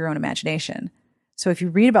privacy of your own imagination. So if you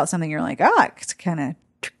read about something, you're like, it's kind of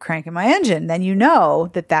cranking my engine, then you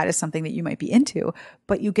know that is something that you might be into,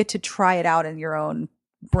 but you get to try it out in your own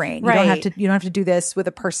brain. Right. You don't have to do this with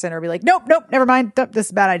a person or be like, nope, never mind. This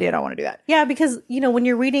is a bad idea. I don't want to do that. Yeah, because when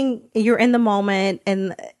you're reading, you're in the moment,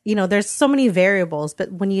 and there's so many variables.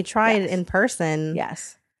 But when you try it in person,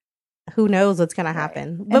 yes, who knows what's going to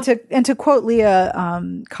happen? Right. And to quote Leah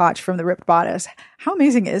Koch from The Ripped Bodice, how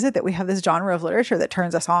amazing is it that we have this genre of literature that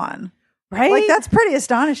turns us on? Right, like that's pretty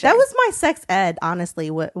astonishing. That was my sex ed, honestly.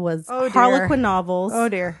 What was Harlequin novels? Oh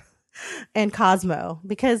dear. And Cosmo,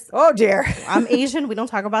 because oh dear, I'm Asian. We don't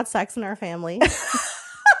talk about sex in our family.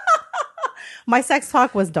 My sex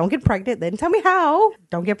talk was don't get pregnant. They didn't tell me how.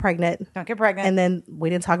 Don't get pregnant. And then we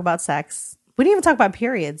didn't talk about sex. We didn't even talk about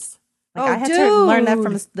periods. Like I had to learn that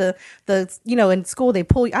from the in school they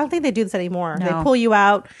pull you. I don't think they do this anymore. No. They pull you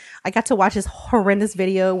out. I got to watch this horrendous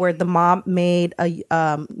video where the mom made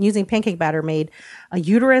using pancake batter made a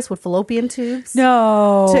uterus with fallopian tubes.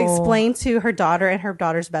 No. To explain to her daughter and her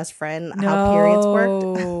daughter's best friend how periods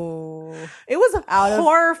worked. It was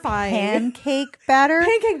horrifying. Pancake batter?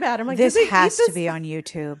 Pancake batter. I'm like, this has to be on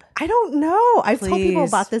YouTube. I don't know. I've told people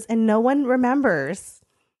about this and no one rememers.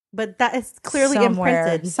 But that is clearly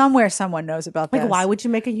imprinted. Somewhere someone knows about this. Like, why would you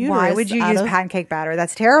make a uterus? Why would you use pancake batter?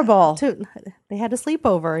 That's terrible. They had a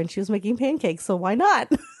sleepover and she was making pancakes, so why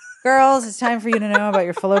not? Girls, it's time for you to know about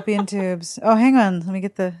your fallopian tubes. Oh, hang on. Let me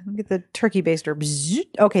get the turkey baster.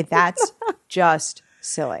 Okay, that's just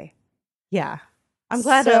silly. Yeah. I'm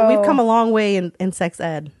glad we've come a long way in sex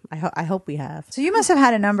ed. I hope we have. So you must have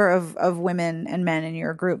had a number of women and men in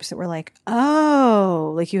your groups that were like,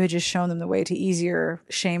 oh, like you had just shown them the way to easier,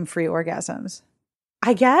 shame-free orgasms.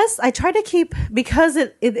 I guess I try to keep, because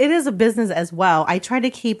it is a business as well, I try to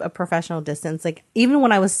keep a professional distance. Like even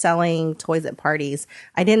when I was selling toys at parties,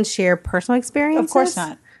 I didn't share personal experiences. Of course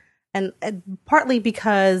not. And partly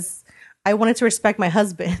because I wanted to respect my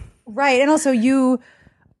husband. Right. And also you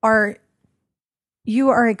are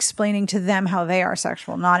explaining to them how they are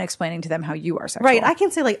sexual, not explaining to them how you are sexual. Right. I can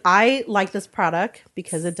say like, I like this product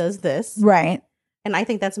because it does this. Right. And I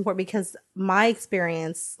think that's important because my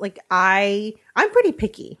experience, like I'm pretty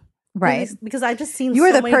picky. Right. Because I've just seen you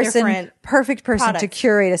are so the many perfect person products to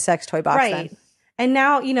curate a sex toy box. Right. Then. And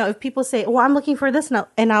now, if people say, well, I'm looking for this,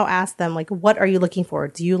 and I'll ask them, like, what are you looking for?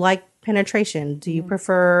 Do you like penetration? Do you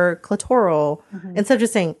prefer clitoral? Instead of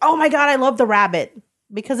just saying, oh my God, I love the rabbit.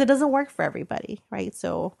 Because it doesn't work for everybody, right?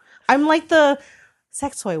 So I'm like the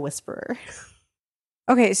sex toy whisperer.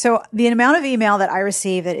 Okay, so the amount of email that I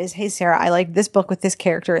receive that is, hey, Sarah, I like this book with this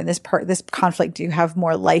character and this conflict. Do you have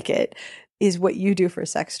more like it? Is what you do for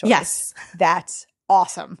sex toys. Yes. That's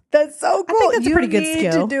awesome. That's so cool. I think that's a pretty good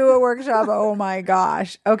skill. To do a workshop. Oh my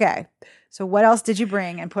gosh. Okay. So what else did you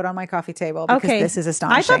bring and put on my coffee table? Because this is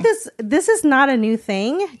astonishing. I thought this is not a new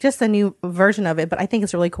thing, just a new version of it, but I think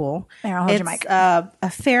it's really cool. There, I'll hold your mic. A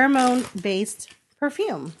pheromone-based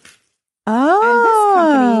perfume. Oh. And this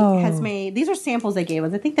company has made, these are samples they gave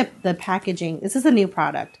us. I think that the packaging, this is a new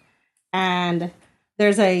product. And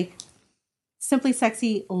there's a Simply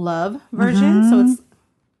Sexy Love version. So it's,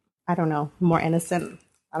 I don't know, more innocent.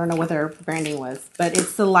 I don't know what their branding was, but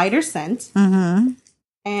it's the lighter scent.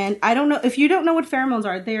 And I don't know if you don't know what pheromones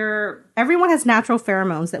are. Everyone has natural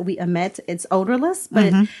pheromones that we emit. It's odorless,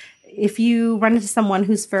 but if you run into someone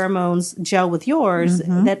whose pheromones gel with yours,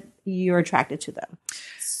 that you're attracted to them.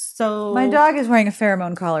 So my dog is wearing a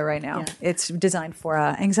pheromone collar right now. Yeah. It's designed for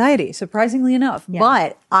anxiety, surprisingly enough. Yeah.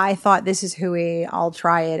 But I thought this is hooey. I'll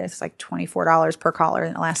try it. It's like $24 per collar,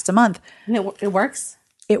 and it lasts a month. And it works.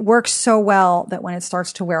 It works so well that when it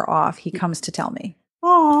starts to wear off, he comes to tell me.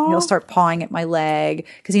 Aww. He'll start pawing at my leg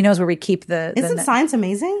because he knows where we keep the... Isn't science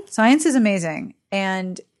amazing? Science is amazing.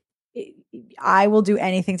 And I will do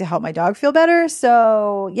anything to help my dog feel better.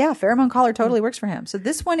 So yeah, pheromone collar totally works for him. So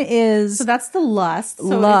this one is... So that's the Lust. So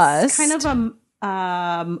Lust. It's kind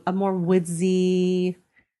of a more woodsy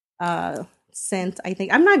scent, I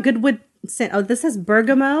think. I'm not good with scent. Oh, this is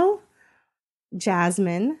bergamot,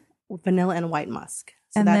 jasmine, vanilla, and white musk.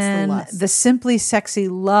 So and that's then the Lust. the Simply Sexy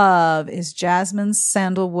Love is jasmine,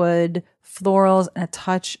 sandalwood, florals, and a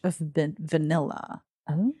touch of vanilla.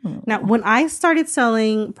 Oh. Now, when I started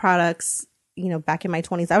selling products, back in my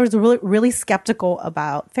 20s, I was really, really skeptical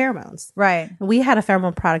about pheromones. Right. We had a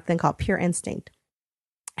pheromone product then called Pure Instinct.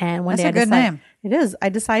 And one That's day a good name. It is. I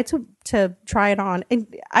decided to try it on.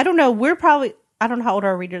 And I don't know. I don't know how old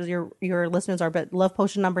our readers, your listeners are, but Love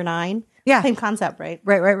Potion number 9. Yeah. Same concept, right?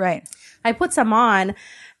 Right. I put some on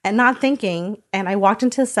and not thinking, and I walked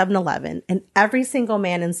into 7-Eleven, and every single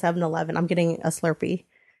man in 7-Eleven, I'm getting a Slurpee,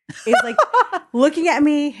 is like looking at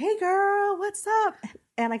me, hey girl, what's up?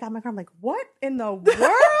 And I got my car, I'm like, what in the world?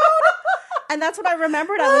 And that's when I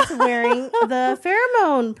remembered I was wearing the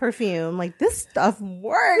pheromone perfume. Like, this stuff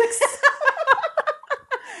works.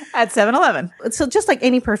 At 7-Eleven. So just like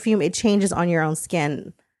any perfume, it changes on your own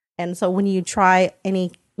skin. And so when you try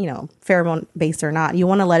any, pheromone based or not, you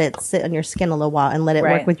want to let it sit on your skin a little while and let it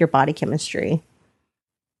work with your body chemistry.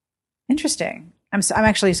 Interesting. I'm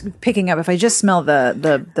actually picking up, if I just smell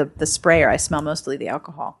the sprayer, I smell mostly the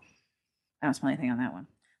alcohol. I don't smell anything on that one.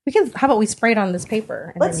 How about we spray it on this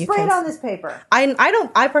paper? Let's spray it on this paper.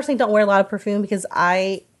 I personally don't wear a lot of perfume because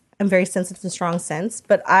I am very sensitive to strong scents,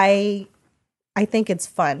 but I think it's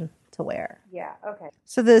fun to wear. Yeah, okay.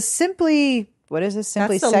 So the Simply, what is this?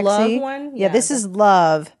 Simply That's the Sexy? Love one? Yeah, this is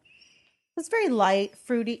Love. It's very light,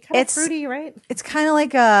 fruity, kind of fruity, right? It's kind of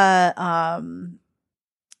like a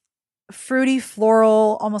fruity,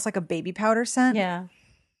 floral, almost like a baby powder scent. Yeah.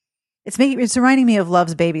 It's reminding me of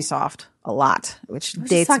Love's Baby Soft a lot, which I was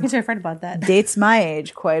just talking to a friend about that. Dates my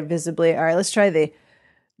age quite visibly. All right, let's try the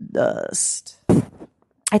Lust.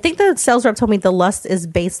 I think the sales rep told me the Lust is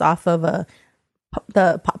based off of a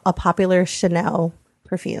popular Chanel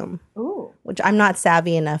perfume. Ooh. Which I'm not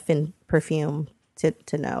savvy enough in perfume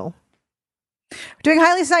to know. We're doing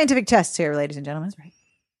highly scientific tests here, ladies and gentlemen. Right.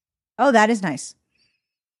 Oh, that is nice.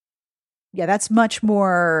 Yeah, that's much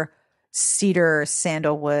more cedar,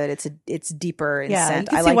 sandalwood. It's deeper in scent. You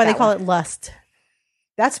can I see like why that they call one. it Lust.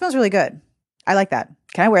 That smells really good. I like that.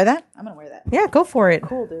 Can I wear that? I'm gonna wear that. Yeah, go for it.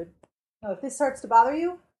 Cool, dude. No, if this starts to bother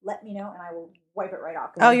you, let me know and I will wipe it right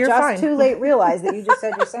off. Oh, you're fine. Just too late realize that you just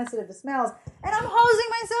said you're sensitive to smells, and I'm hosing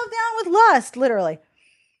myself down with lust, literally.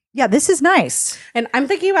 Yeah, this is nice. And I'm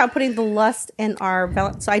thinking about putting the Lust in our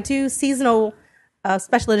so I do seasonal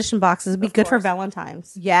special edition boxes. It'd be good for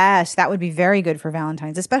Valentine's. Yes, that would be very good for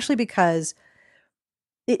Valentine's, especially because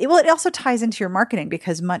it also ties into your marketing,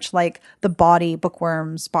 because much like the Bawdy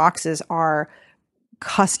Bookworms boxes are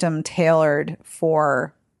custom tailored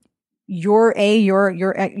for your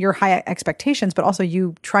high expectations, but also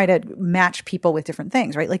you try to match people with different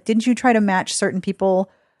things, right? Like, didn't you try to match certain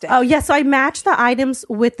people? Oh yeah, so I match the items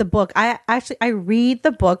with the book. I read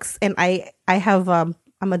the books, and I have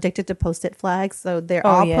I'm addicted to Post-it flags, so they're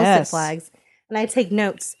all Post-it flags, and I take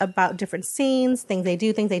notes about different scenes, things they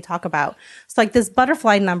do, things they talk about. So like this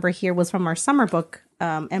butterfly number here was from our summer book,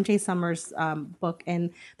 MJ Summers book, and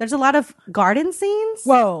there's a lot of garden scenes.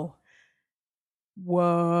 Whoa.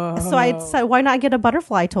 So I decided, why not get a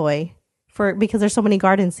butterfly toy because there's so many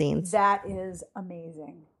garden scenes. That is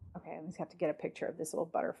amazing. Okay, I just have to get a picture of this little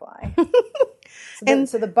butterfly.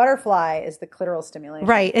 So the butterfly is the clitoral stimulation.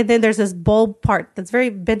 Right. And then there's this bulb part that's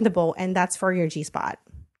very bendable, and that's for your G-spot.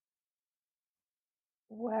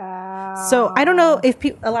 Wow. So I don't know if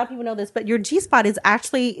a lot of people know this, but your G-spot is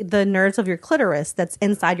actually the nerves of your clitoris that's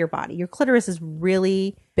inside your body. Your clitoris is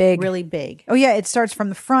really big. Really big. Oh, yeah. It starts from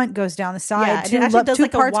the front, goes down the side. Yeah, two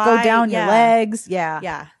parts go down your legs. Yeah.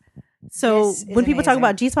 Yeah. So when people talk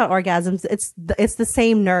about G-spot orgasms, it's the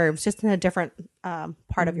same nerves, just in a different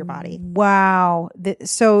part of your body. Wow.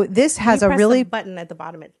 So this has a really button at the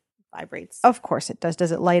bottom. It vibrates. Of course it does.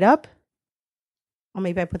 Does it light up? Oh,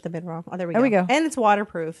 maybe I put them in wrong. Oh, there we go. And it's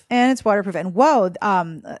waterproof. And whoa,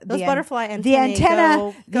 those butterfly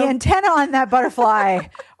antennae. The antenna on that butterfly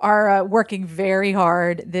are working very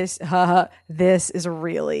hard. This is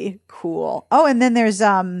really cool. Oh, and then there's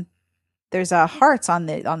hearts on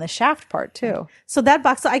the shaft part too. So that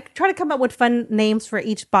box. So I try to come up with fun names for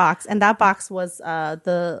each box, and that box was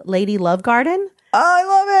the Lady Love Garden. Oh, I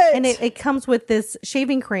love it! And it comes with this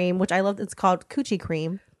shaving cream, which I love. It's called Coochie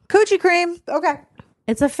Cream. Coochie Cream. Okay.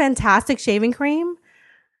 It's a fantastic shaving cream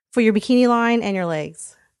for your bikini line and your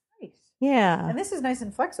legs. Nice. Yeah. And this is nice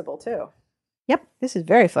and flexible too. Yep. This is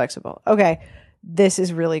very flexible. Okay. This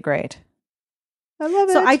is really great. I love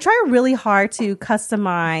it. So I try really hard to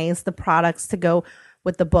customize the products to go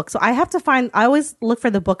with the book. So I always look for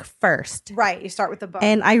the book first. Right. You start with the book.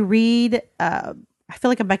 And I read, I feel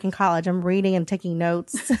like I'm back in college. I'm reading and taking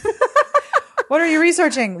notes. What are you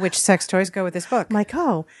researching? Which sex toys go with this book? I'm like,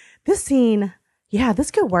 oh, this scene, yeah, this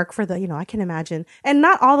could work for the, I can imagine. And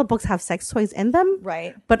not all the books have sex toys in them.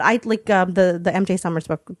 Right. But I like the MJ Summers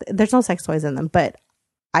book, there's no sex toys in them, but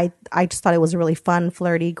I just thought it was a really fun,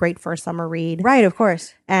 flirty, great for a summer read. Right, of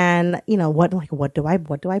course. And what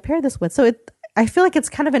do I pair this with? So I feel like it's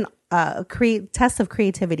kind of an test of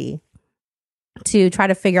creativity to try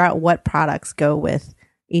to figure out what products go with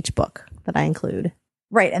each book that I include.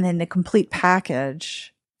 Right, and then the complete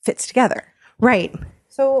package fits together. Right.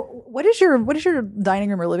 So, what does your dining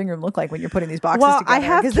room or living room look like when you're putting these boxes together? Well, I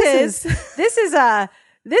have kids. This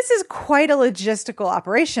is quite a logistical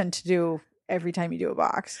operation to do every time you do a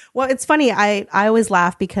box. Well, it's funny. I always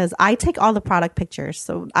laugh because I take all the product pictures.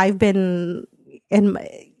 So I've been in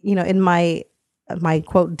my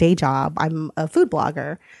quote day job. I'm a food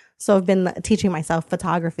blogger, so I've been teaching myself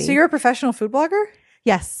photography. So you're a professional food blogger?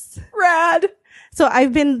 Yes. Rad. So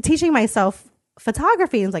I've been teaching myself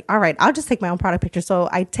photography and it's like, all right, I'll just take my own product picture. So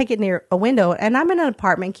I take it near a window and I'm in an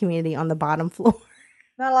apartment community on the bottom floor.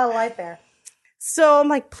 Not a lot of light there. So I'm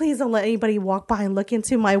like, please don't let anybody walk by and look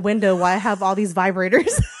into my window while I have all these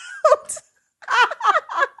vibrators out.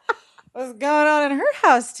 What's going on in her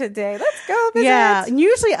house today? Let's go visit. Yeah. And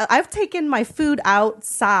usually I've taken my food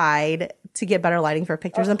outside to get better lighting for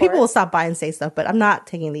pictures. And people will stop by and say stuff, but I'm not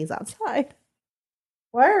taking these outside.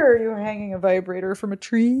 Why are you hanging a vibrator from a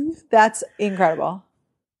tree? That's incredible.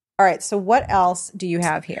 All right. So what else do you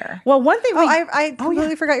have here? Well, one thing I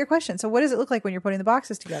completely forgot your question. So what does it look like when you're putting the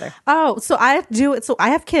boxes together? Oh, so I do it. So I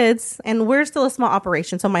have kids and we're still a small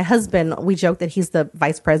operation. So my husband, we joke that he's the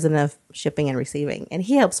vice president of shipping and receiving and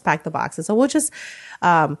he helps pack the boxes. So we'll just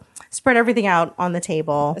spread everything out on the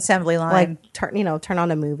table. Assembly line. Like turn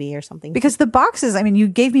on a movie or something. Because the boxes, I mean, you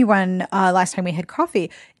gave me one last time we had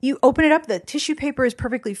coffee. You open it up, the tissue paper is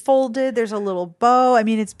perfectly folded. There's a little bow. I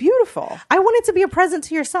mean, it's beautiful. I want it to be a present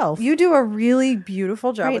to yourself. You do a really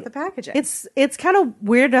beautiful job with the packaging. It's kind of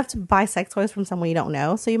weird enough to buy sex toys from someone you don't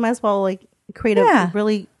know. So you might as well create a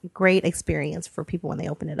really great experience for people when they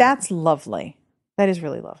open it up. That's lovely. That is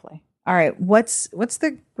really lovely. All right. What's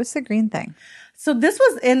the green thing? So this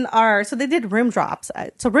was so they did room drops.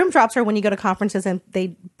 So room drops are when you go to conferences and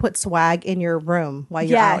they put swag in your room while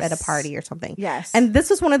you're out at a party or something. Yes. And this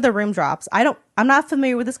was one of the room drops. I'm not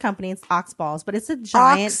familiar with this company. It's Ox Balls, but it's a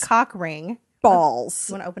giant cock ring. Balls.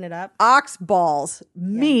 You want to open it up? Ox balls.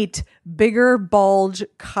 Meat. Bigger bulge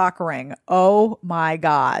cock ring. Oh my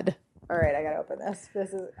God. All right. I got to open this.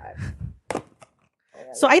 This is...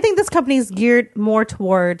 So I think this company is geared more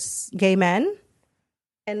towards gay men.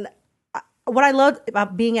 And what I loved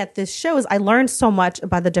about being at this show is I learned so much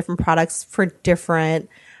about the different products for different,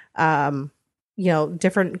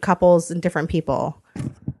 different couples and different people.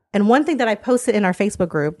 And one thing that I posted in our Facebook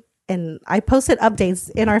group, and I posted updates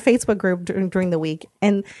in our Facebook group during the week,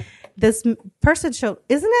 and this person showed,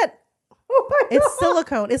 isn't it? Oh it's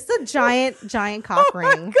silicone. It's the giant cock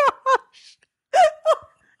ring. Gosh.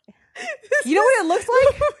 You know what it looks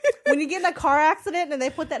like when you get in a car accident and they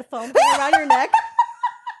put that foam thing around your neck?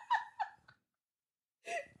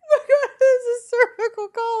 Oh my God, this is a cervical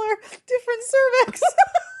collar. Different cervix.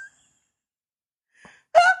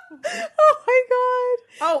 Oh my God.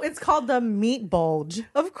 Oh, it's called the meat bulge.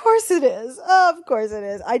 Of course it is. Of course it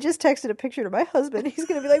is. I just texted a picture to my husband. He's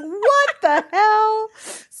going to be like, what the hell?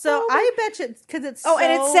 So I bet you, because it's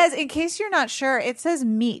and it says, in case you're not sure, it says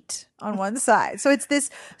meat on one side. So it's this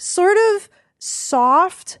sort of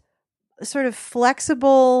soft, sort of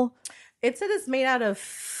flexible. It said it's made out of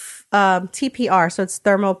TPR, so it's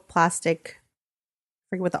thermoplastic. I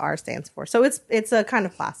forget what the R stands for. So it's a kind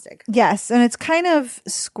of plastic. Yes, and it's kind of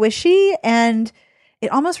squishy, and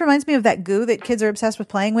it almost reminds me of that goo that kids are obsessed with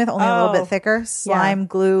playing with, only a little bit thicker. Slime,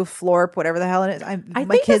 glue, florp, whatever the hell it is. I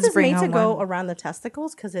think this is made to go around the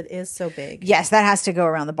testicles because it is so big. Yes, that has to go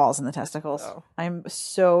around the balls and the testicles. Oh. I'm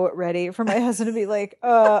so ready for my husband to be like,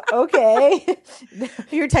 okay.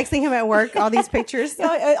 You're texting him at work, all these pictures?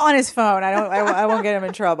 On his phone. I won't get him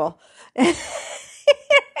in trouble.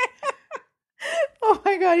 Oh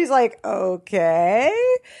my God. He's like, okay.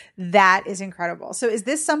 That is incredible. So is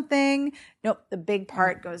this something? Nope. The big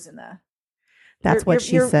part goes in the. That's what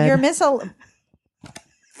she said. Your missile.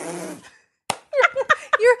 Kim,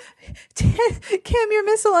 you're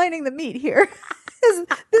misaligning the meat here. This is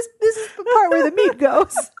the part where the meat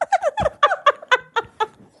goes.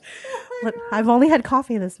 Look, I've only had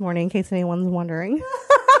coffee this morning, in case anyone's wondering.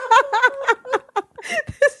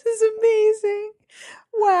 This is amazing.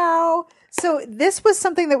 Wow. So this was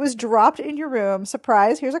something that was dropped in your room.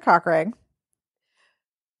 Surprise, here's a cock ring.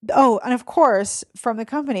 Oh, and of course, from the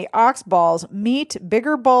company, Ox Balls, meat,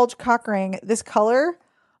 bigger bulge cock ring. This color,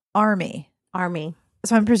 army. Army.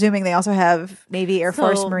 So I'm presuming they also have Navy, Air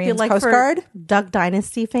Force, Marines, Coast for Guard. Duck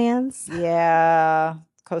Dynasty fans. Yeah.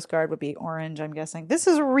 Coast Guard would be orange, I'm guessing. This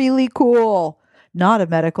is really cool. Not a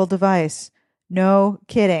medical device. No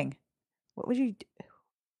kidding. What would you do?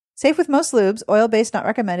 Safe with most lubes. Oil-based, not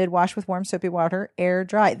recommended. Wash with warm soapy water. Air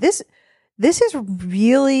dry. This is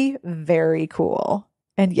really very cool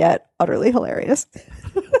and yet utterly hilarious.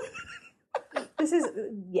 This is,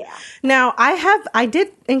 yeah. Now I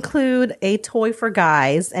did include a toy for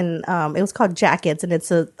guys, and it was called Jackets, and it's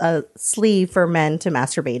a sleeve for men to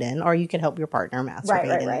masturbate in, or you can help your partner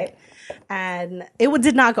masturbate in it. And it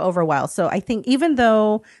did not go over well. So I think even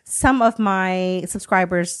though some of my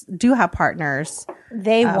subscribers do have partners,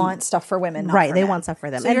 they want stuff for women, not right? for They men. want stuff for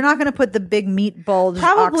them. So and you're not going to put the big meat bulge.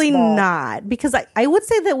 probably ox ball. not, because I would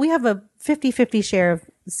say that we have a 50-50 share of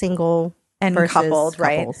single And versus coupled,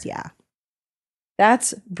 right? couples. Yeah.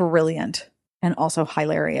 That's brilliant and also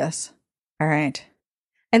hilarious. All right.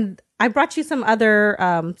 And I brought you some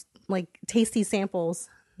other like tasty samples.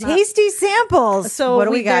 Tasty samples. So what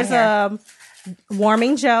do we got there's here? a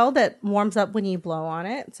warming gel that warms up when you blow on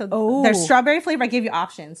it. So there's strawberry flavor. I gave you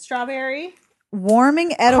options: strawberry,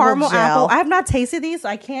 Warming edible caramel gel. apple. I have not tasted these, so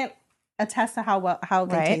I can't attest to how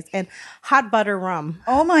they taste. And hot butter rum.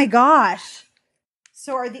 Oh my gosh.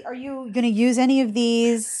 So are you going to use any of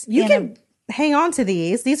these? You can hang on to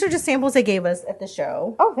these. These are just samples they gave us at the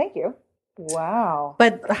show. Oh, thank you. Wow.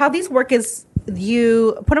 But how these work is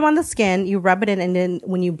you put them on the skin, you rub it in, and then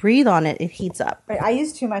when you breathe on it, it heats up. Right, I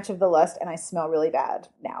use too much of the Lust and I smell really bad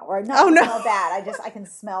now. Or not smell bad. I can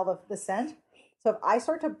smell the scent. So if I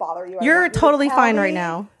start to bother you, You're totally fine right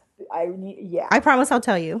now. I promise I'll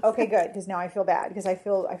tell you. Okay, good, because now I feel bad because I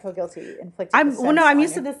feel guilty inflicting. I'm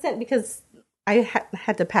used to the scent because I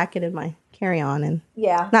had to pack it in my carry-on and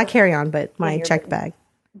not carry-on, but my checked bag.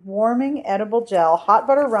 Warming edible gel, hot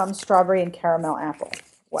butter rum, strawberry, and caramel apple.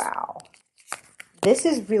 Wow. This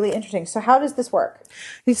is really interesting. So how does this work?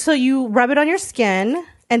 So you rub it on your skin,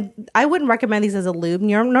 and I wouldn't recommend these as a lube.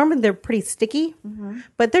 Normally they're pretty sticky,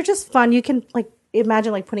 but they're just fun. You can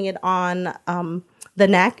imagine putting it on the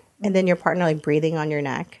neck, and then your partner breathing on your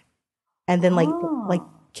neck, and then like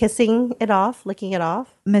kissing it off, licking it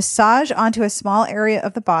off. Massage onto a small area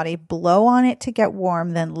of the body, blow on it to get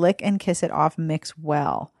warm, then lick and kiss it off. Mix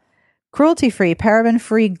well. Cruelty-free,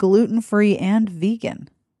 paraben-free, gluten-free, and vegan.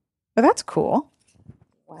 Oh, that's cool.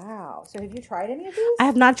 Wow. So have you tried any of these? I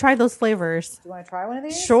have not tried those flavors. Do you want to try one of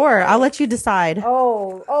these? Sure. I'll let you decide.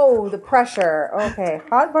 Oh, the pressure. Okay.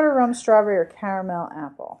 Hot butter rum, strawberry, or caramel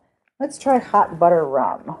apple. Let's try hot butter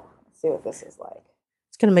rum. Let's see what this is like.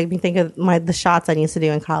 It's going to make me think of the shots I used to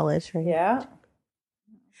do in college. Right? Yeah.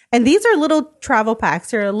 And these are little travel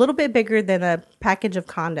packs. They're a little bit bigger than a package of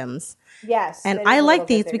condoms. Yes. And I like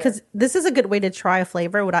these because this is a good way to try a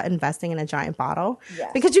flavor without investing in a giant bottle.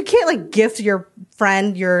 Yes. Because you can't gift your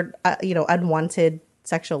friend your unwanted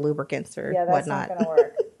sexual lubricants or whatnot. Not going to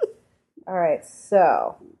work. All right.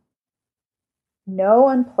 So no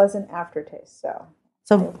unpleasant aftertaste. So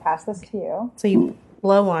I'll pass this to you. So you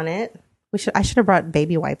blow on it. I should have brought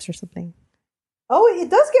baby wipes or something. Oh, it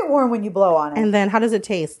does get warm when you blow on it. And then how does it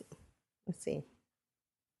taste? Let's see.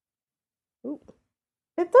 Ooh.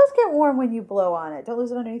 It does get warm when you blow on it. Don't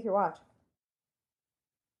lose it underneath your watch.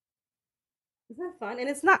 Isn't that fun? And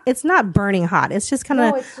it's not burning hot. It's just kind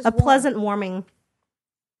of a pleasant warming.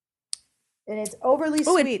 And it's overly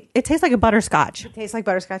sweet. It tastes like a butterscotch. It tastes like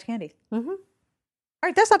butterscotch candy. Mm-hmm. All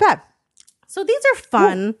right, that's not bad. So these are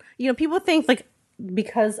fun. Ooh. People think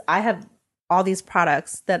because I have all these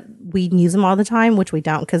products that we use them all the time, which we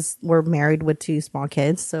don't because we're married with 2 small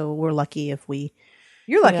kids. So we're lucky if we...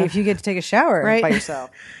 You're lucky if you get to take a shower by yourself.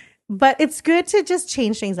 But it's good to just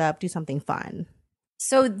change things up, do something fun.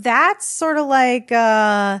 So that's sort of like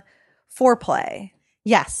foreplay.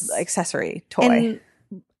 Yes. Accessory toy. And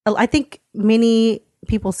I think many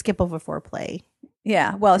people skip over foreplay.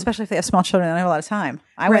 Yeah. Well, especially if they have small children and don't have a lot of time.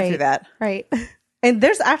 I went through that. Right. And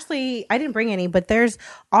there's actually, I didn't bring any, but there's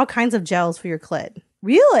all kinds of gels for your clit.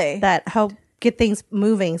 Really? That help get things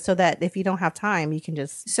moving so that if you don't have time, you can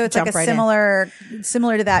just it's jump like a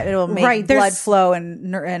similar to that. It'll make blood flow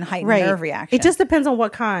and heighten nerve reaction. It just depends on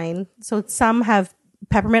what kind. So some have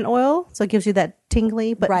peppermint oil, so it gives you that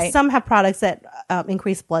tingly, but some have products that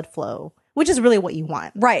increase blood flow, which is really what you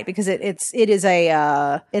want. Right, because it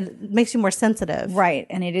makes you more sensitive. Right,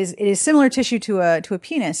 and it is similar tissue to a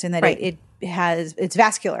penis in that it's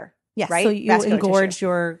vascular. Yes, right? So you engorge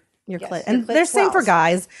your clit. And they're same for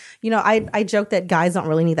guys. I joke that guys don't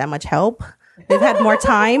really need that much help. They've had more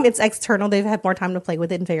time. It's external. They've had more time to play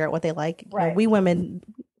with it and figure out what they like. Right. We women,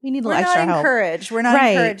 we need a little extra help. We're not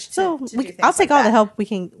encouraged. To do things I'll take all the help we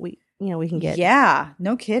can we can get. Yeah,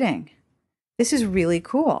 no kidding. This is really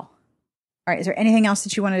cool. All right, is there anything else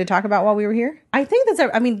that you wanted to talk about while we were here? I think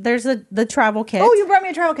there's the travel kit. Oh, you brought me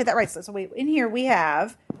a travel kit. That right. So wait, in here we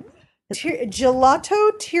have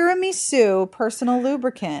gelato tiramisu personal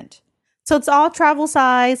lubricant. So it's all travel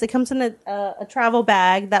size. It comes in a travel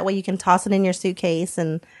bag. That way you can toss it in your suitcase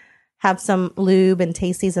and have some lube and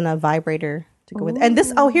tasties and a vibrator to go with it. And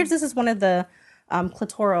this is one of the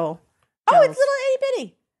clitoral Oh, gels. it's little itty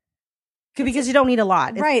bitty. Because you don't need a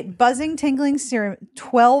lot. Right. Buzzing, tingling serum,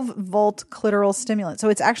 12-volt clitoral stimulant. So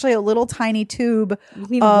it's actually a little tiny tube You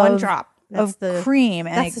need one drop of cream.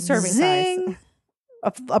 And that's the serving size.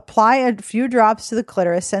 Apply a few drops to the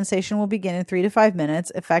clitoris. Sensation will begin in 3 to 5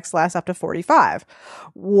 minutes. Effects last up to 45.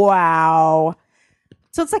 Wow.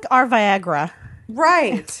 So it's like our Viagra.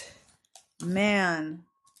 Right. Man.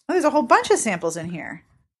 Oh, there's a whole bunch of samples in here.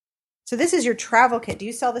 So this is your travel kit. Do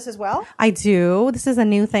you sell this as well? I do. This is a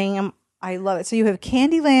new thing. I love it. So you have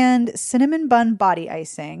Candyland cinnamon bun body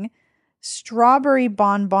icing, strawberry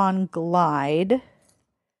bonbon glide,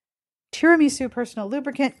 tiramisu personal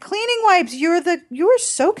lubricant, cleaning wipes. You are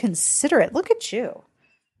so considerate. Look at you.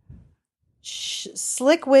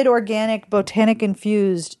 Sliquid organic botanic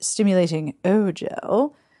infused stimulating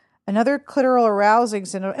gel, another clitoral arousing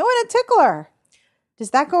syndrome. Oh, and a tickler.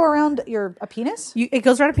 Does that go around a penis? It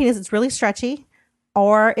goes around a penis. It's really stretchy.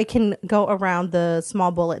 Or it can go around the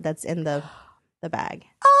small bullet that's in the bag.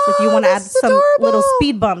 So if you want to add some little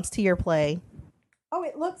speed bumps to your play. Oh,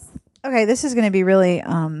 it looks... Okay, this is going to be really...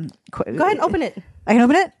 Go ahead and open it. I can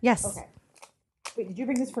open it? Yes. Okay. Wait, did you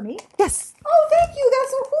bring this for me? Yes. Oh, thank you.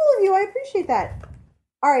 That's so cool of you. I appreciate that.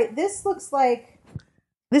 All right, this looks like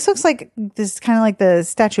this is kind of like the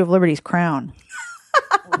Statue of Liberty's crown.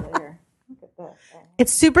 Over there. Look at this.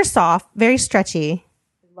 It's super soft, very stretchy.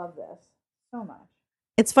 I love this so much.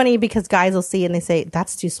 It's funny because guys will see and they say,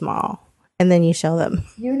 that's too small. And then you show them.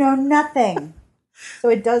 You know nothing. So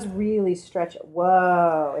it does really stretch it.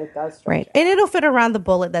 Whoa, it does stretch right. it. And it'll fit around the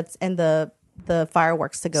bullet that's in the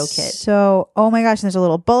fireworks to go kit. So, oh my gosh, there's a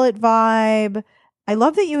little bullet vibe. I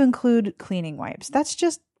love that you include cleaning wipes. That's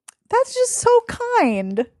just so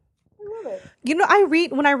kind. I love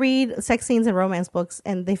it. When I read sex scenes and romance books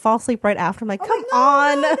and they fall asleep right after, I'm like, come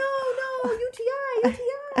on. on. No, UTI.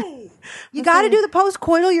 You got to do the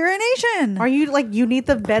post-coital urination. Are you you need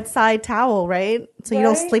the bedside towel, right? So you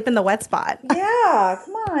don't sleep in the wet spot. Yeah,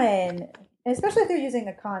 come on. Especially if they're using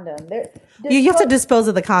a condom. You have to dispose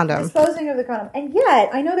of the condom. Disposing of the condom. And yet,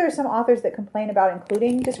 I know there are some authors that complain about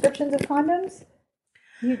including descriptions of condoms.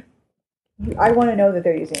 I want to know that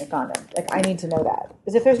they're using a condom. I need to know that.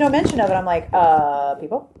 Because if there's no mention of it, I'm like,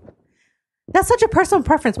 people? That's such a personal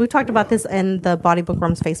preference. We've talked about this in the Bawdy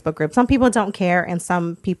Bookworms Facebook group. Some people don't care, and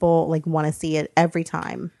some people want to see it every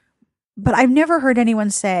time. But I've never heard anyone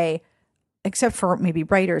say, except for maybe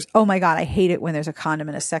writers, oh my God, I hate it when there's a condom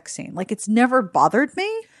in a sex scene. It's never bothered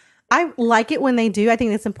me. I like it when they do. I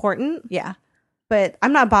think it's important. Yeah. But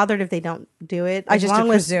I'm not bothered if they don't do it. I just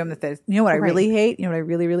presume that there's, you know what I really hate? You know what I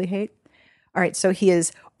really, really hate? All right. So he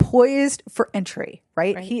is poised for entry,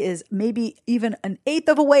 right? He is maybe even an eighth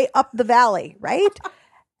of a way up the valley, right?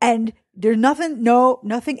 And there's nothing.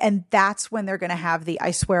 And that's when they're going to have the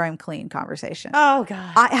I swear I'm clean conversation. Oh,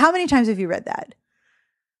 God. How many times have you read that?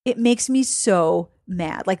 It makes me so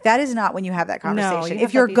mad. That is not when you have that conversation.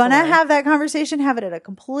 If you're going to have that conversation, have it at a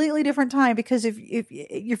completely different time. Because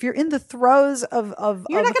if you're in the throes of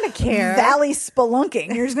you're not going to care. Valley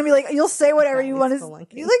spelunking, you're just going to be you'll say whatever you want to.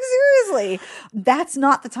 Seriously, that's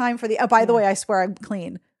not the time for the. Oh, by the way, I swear I'm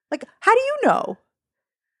clean. How do you know?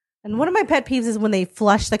 And one of my pet peeves is when they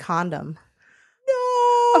flush the condom.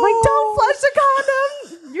 No, I'm don't flush the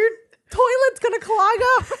condom. Your toilet's going to clog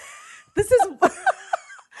up. This is.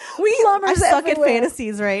 I suck at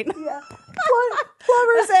fantasies, right? Yeah.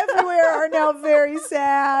 Plumbers everywhere are now very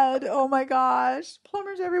sad. Oh my gosh.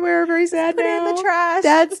 Plumbers everywhere are very sad now. Put it in the trash.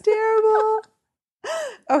 That's terrible.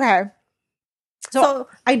 Okay. So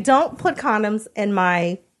I don't put condoms in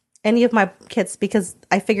any of my kits because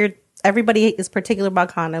I figured everybody is particular about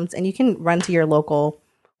condoms and you can run to your local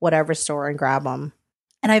whatever store and grab them.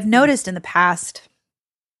 And I've noticed in the past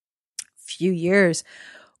few years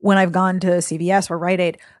when I've gone to CVS or Rite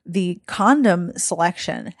Aid, the condom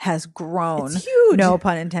selection has grown. It's huge. No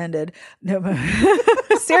pun intended. No,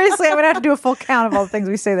 seriously, I'm going to have to do a full count of all the things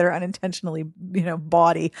we say that are unintentionally,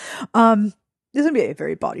 bawdy. This would be a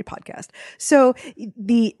very bawdy podcast. So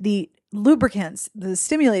the lubricants, the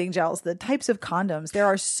stimulating gels, the types of condoms. There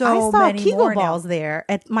are I so saw many Kegel more balls now. there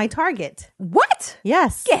at my Target. What?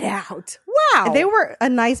 Yes. Get out. Wow. They were a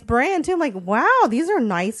nice brand too. I'm like, wow, these are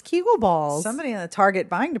nice Kegel balls. Somebody in the Target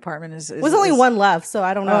buying department is was only one left, so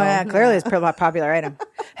I don't know. Oh, yeah. Clearly it's a popular item.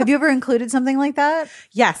 Have you ever included something like that?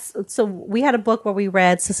 Yes. So we had a book where we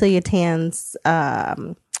read Cecilia Tan's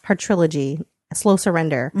her trilogy, Slow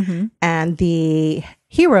Surrender, and the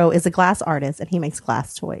hero is a glass artist and he makes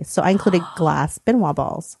glass toys. So I included glass Benoit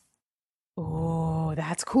balls. Oh,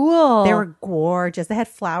 that's cool. They were gorgeous. They had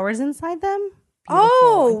flowers inside them.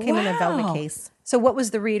 Oh, and came in a velvet case. So what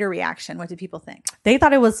was the reader reaction? What did people think? They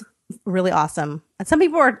thought it was really awesome. And some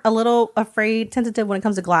people are a little afraid, tentative when it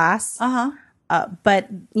comes to glass. But,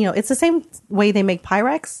 it's the same way they make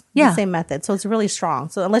Pyrex. Yeah. The same method. So it's really strong.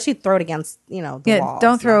 So unless you throw it against, the wall.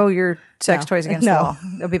 Don't throw your sex toys against the wall.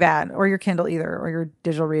 It'll be bad. Or your Kindle either, or your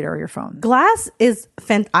digital reader or your phone. Glass is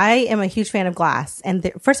I am a huge fan of glass.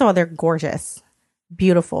 And first of all, they're gorgeous.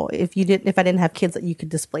 Beautiful. If I didn't have kids, you could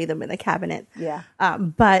display them in a cabinet. Yeah.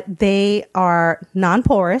 But they are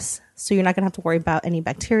non-porous, so you're not going to have to worry about any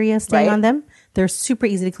bacteria staying on them. They're super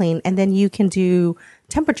easy to clean, and then you can do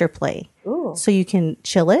temperature play. Ooh. So you can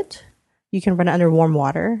chill it, you can run it under warm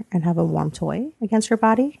water and have a warm toy against your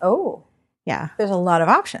body. Oh. Yeah. There's a lot of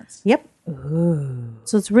options. Yep. Ooh.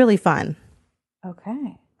 So it's really fun.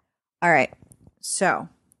 Okay. All right. So,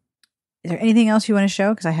 is there anything else you want to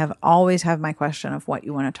show? Because I always have my question of what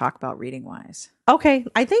you want to talk about reading wise. Okay.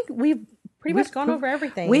 I think we've pretty much gone over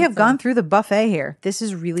everything. We have gone through the buffet here. This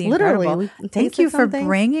is really incredible. Thank you for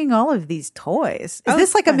bringing all of these toys. Is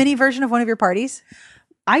this like a mini version of one of your parties?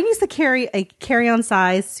 I used to carry a carry-on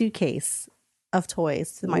size suitcase of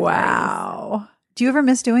toys to my parties. Wow. Do you ever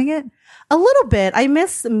miss doing it? A little bit. I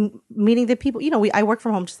miss meeting the people. I work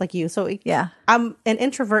from home just like you. So yeah, I'm an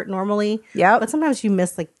introvert normally. Yeah. But sometimes you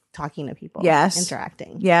miss like talking to people. Yes.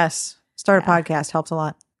 Interacting. Yes. Start a podcast helps a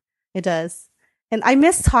lot. It does. And I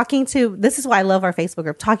miss this is why I love our Facebook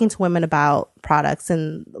group, talking to women about products,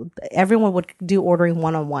 and everyone would do ordering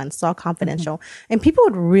one-on-one. It's all confidential. And people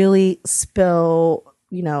would really spill,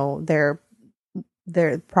 their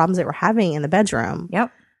problems they were having in the bedroom.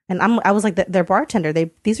 Yep. And I was like, their bartender,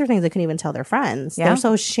 these are things they couldn't even tell their friends. Yeah. They're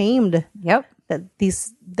so ashamed. Yep.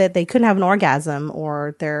 That they couldn't have an orgasm,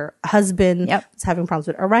 or their husband is having problems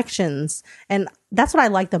with erections. And that's what I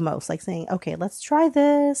like the most, like saying, okay, let's try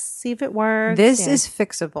this, see if it works. This is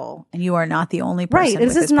fixable, and you are not the only person with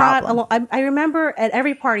this this not problem. I remember at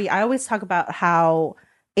every party, I always talk about how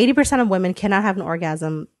 80% of women cannot have an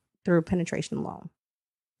orgasm through penetration alone.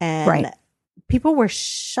 And people were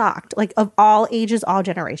shocked, like of all ages, all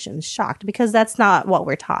generations, shocked, because that's not what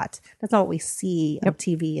we're taught. That's not what we see on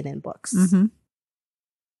TV and in books. Mm-hmm.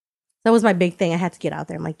 That was my big thing. I had to get out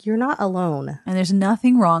there. I'm like, you're not alone. And there's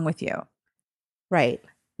nothing wrong with you. Right.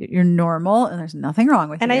 You're normal, and there's nothing wrong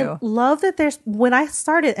with you. And I love that when I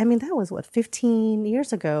started, that was 15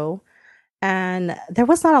 years ago. And there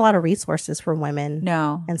was not a lot of resources for women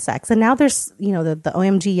and sex. And now there's, the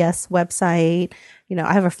OMG Yes website.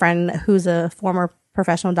 I have a friend who's a former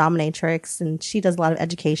professional dominatrix, and she does a lot of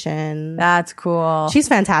education. That's cool. She's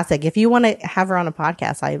fantastic. If you want to have her on a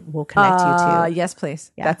podcast, I will connect you to. Yes,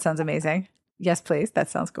 please. Yeah. That sounds amazing. Yes, please. That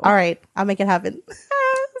sounds cool. All right. I'll make it happen.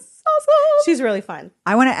 Awesome. She's really fun.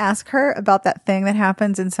 I want to ask her about that thing that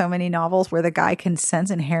happens in so many novels where the guy can sense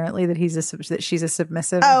inherently that that she's a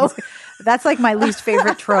submissive. Oh, that's like my least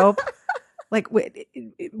favorite trope. Like, what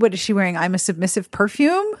is she wearing? I'm a submissive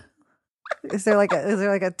perfume. Is there like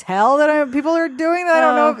a tell that people are doing that I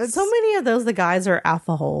don't know if it's... So many of those, the guys are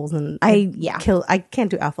alpha holes, and I can't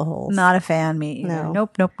do alpha holes. Not a fan, me either. No.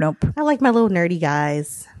 Nope. I like my little nerdy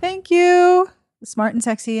guys. Thank you. Smart and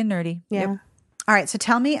sexy and nerdy. Yeah. Yep. All right, so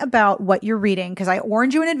tell me about what you're reading, because I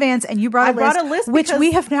warned you in advance, and you brought a list which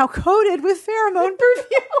we have now coated with pheromone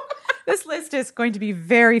perfume. This list is going to be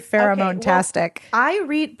very pheromone-tastic. I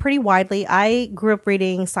read pretty widely. I grew up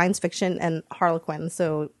reading science fiction and Harlequin,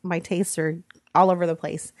 so my tastes are all over the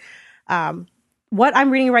place. What I'm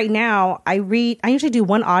reading right now, I usually do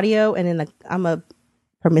one audio, and then I'm a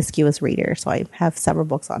promiscuous reader, so I have several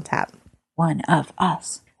books on tap. One of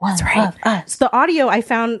us. That's right. So the audio I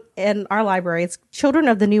found in our library, it's Children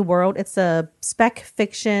of the New World. It's a spec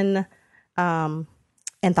fiction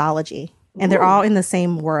anthology. And they're all in the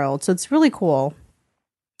same world. So it's really cool.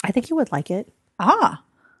 I think you would like it.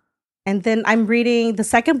 And then I'm reading the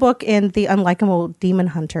second book in The Unlikable Demon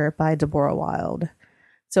Hunter by Deborah Wilde.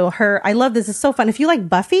 So I love this. It's so fun. If you like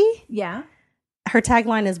Buffy, her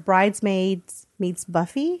tagline is Bridesmaids meets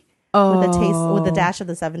Buffy with a dash of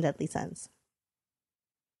the 7 Deadly Sins.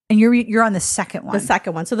 And you're on the second one. The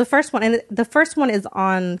second one. So the first one is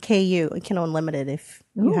on KU, Kindle Unlimited, if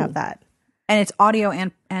you have that. And it's audio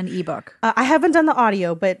and ebook. I haven't done the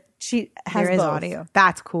audio, but she has There is both. audio.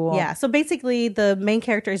 That's cool. Yeah. So basically, the main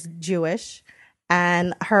character is Jewish,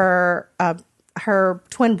 and her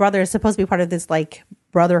twin brother is supposed to be part of this like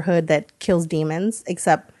brotherhood that kills demons.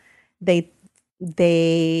 Except they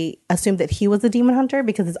assumed that he was a demon hunter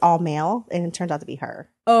because it's all male, and it turns out to be her.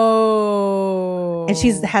 Oh. And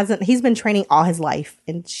he's been training all his life,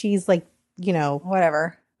 and she's like,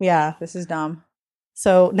 whatever. Yeah. This is dumb.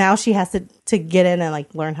 So now she has to get in and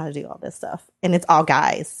like learn how to do all this stuff. And it's all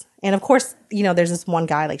guys. And of course, there's this one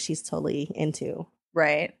guy like she's totally into.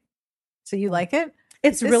 Right. So you like it?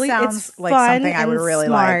 It's like something I would really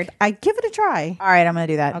smart. like. I give it a try. All right, I'm going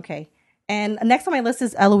to do that. Okay. And next on my list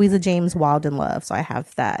is Eloisa James Wild in Love. So I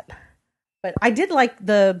have that. But I did like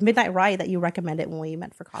the Midnight Riot that you recommended when we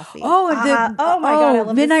met for coffee. Oh, oh my God. I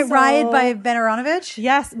love Midnight this so... Riot by Ben Aronovich?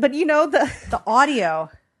 Yes. But the audio.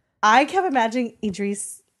 I kept imagining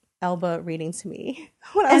Idris Elba reading to me.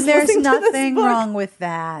 And there's nothing wrong with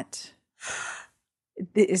that.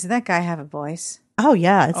 Does that guy have a voice? Oh,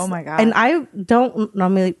 yeah. Oh, my God. And I don't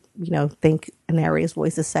normally, think a narrator's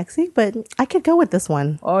voice is sexy, but I could go with this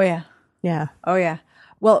one. Oh, yeah. Yeah. Oh, yeah.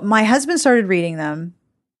 Well, my husband started reading them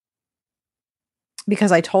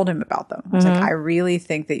because I told him about them. I was like, I really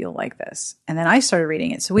think that you'll like this. And then I started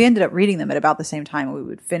reading it. So we ended up reading them at about the same time. We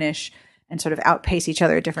would finish and sort of outpace each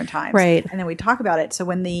other at different times. Right. And then we'd talk about it. So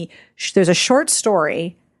when there's a short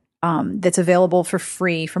story that's available for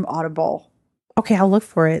free from Audible. Okay, I'll look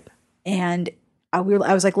for it. And I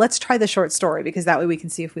was like, let's try the short story because that way we can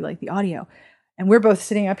see if we like the audio. And we're both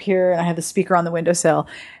sitting up here and I have the speaker on the windowsill.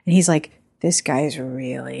 And he's like, this guy's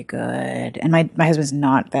really good. And my husband's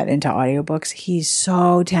not that into audiobooks. He's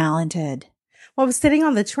so talented. Well, I was sitting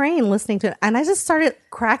on the train listening to it, and I just started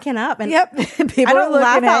cracking up. And yep, I don't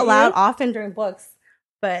laugh out loud often during books,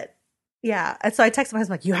 but yeah. And so I texted my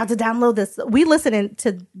husband like, "You have to download this." We listen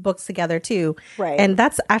to books together too, right? And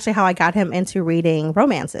that's actually how I got him into reading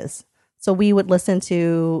romances. So we would listen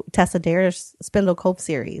to Tessa Dare's Spindle Cove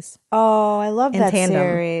series. Oh, I love that tandem.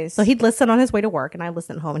 Series. So he'd listen on his way to work, and I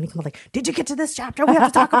listened home, and he'd come like, "Did you get to this chapter? We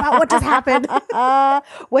have to talk about what just happened."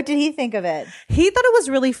 What did he think of it? He thought it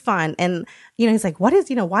was really fun, and he's like, "What is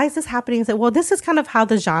why is this happening?" I said, "Well, this is kind of how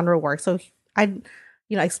the genre works." So I,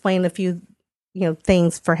 explained a few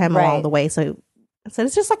things for him along the way. So I said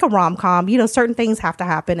it's just like a rom-com. Certain things have to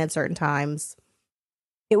happen at certain times.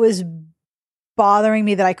 It was bothering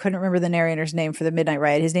me that I couldn't remember the narrator's name for the Midnight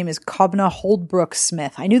Riot. His name is Cobna Holdbrook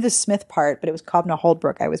Smith. I knew the Smith part, but it was Cobna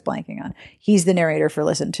Holdbrook I was blanking on. He's the narrator for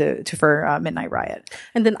Midnight Riot.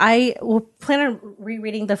 And then I will plan on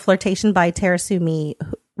rereading The Flirtation by Tara Sue Me,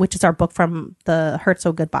 which is our book from the Hurt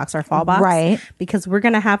So Good box, our fall box. Right. Because we're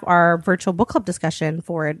going to have our virtual book club discussion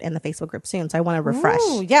for it in the Facebook group soon. So I want to refresh.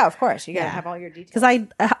 Ooh, yeah, of course. You got to have all your details. Because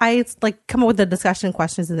I like come up with the discussion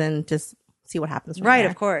questions and then just see what happens from there.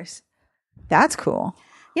 Of course. That's cool.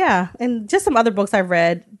 Yeah. And just some other books I've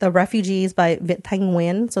read. The Refugees by Viet Thanh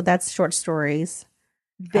Nguyen. So that's short stories.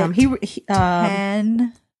 Viet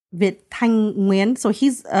Thanh Nguyen. So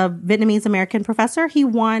he's a Vietnamese American professor. He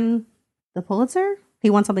won the Pulitzer. He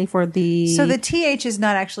won something for the... So the TH is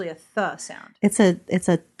not actually a th sound. It's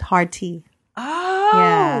a hard T. Oh.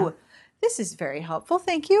 Yeah. This is very helpful.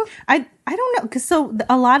 Thank you. I don't know. Because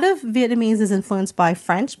a lot of Vietnamese is influenced by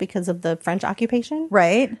French because of the French occupation.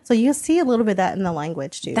 Right. So you see a little bit of that in the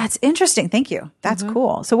language too. That's interesting. Thank you. That's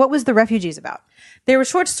cool. So what was The Refugees about? They were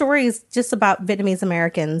short stories just about Vietnamese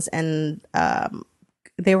Americans, and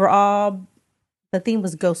they were all... The theme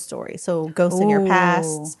was ghost stories. So ghosts in your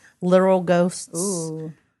past, literal ghosts.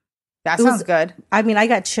 Ooh. That sounds good. I mean, I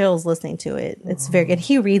got chills listening to it. It's very good.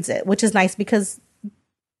 He reads it, which is nice because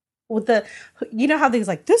with how things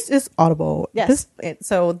like, this is Audible. Yes.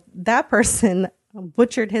 So that person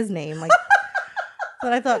butchered his name. Like,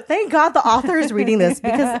 but I thought, thank God the author is reading this,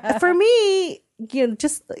 because for me,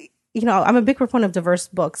 I'm a big proponent of diverse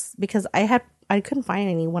books because I couldn't find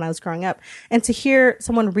any when I was growing up. And to hear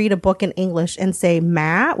someone read a book in English and say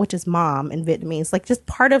 "ma," which is mom in Vietnamese, like just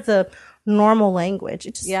part of the normal language.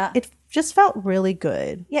 It just felt really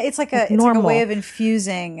good. Yeah, it's like a way of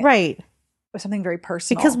infusing with something very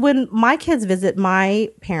personal. Because when my kids visit my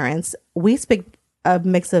parents, we speak a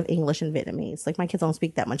mix of English and Vietnamese. Like my kids don't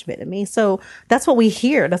speak that much Vietnamese. So that's what we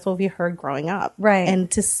hear. That's what we heard growing up. Right.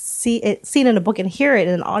 And to see it in a book and hear it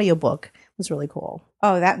in an audiobook was really cool.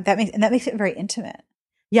 Oh, that makes it very intimate.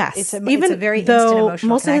 Yes. It's a very instant emotional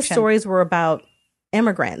most connection. of his stories were about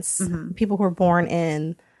immigrants, people who were born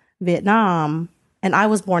in Vietnam, and I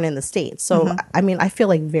was born in the States. So, I mean, I feel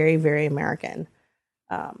like very, very American.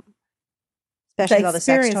 Especially all the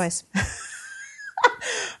sex toys.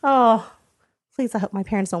 Oh, please! I hope my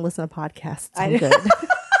parents don't listen to podcasts. I'm good.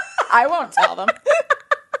 I won't tell them.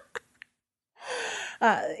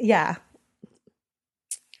 Yeah.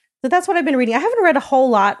 So that's what I've been reading. I haven't read a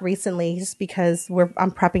whole lot recently, just because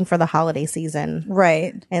I'm prepping for the holiday season,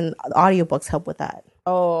 right? And audiobooks help with that.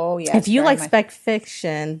 Oh, yes. If you like spec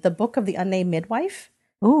fiction, the Book of the Unnamed Midwife.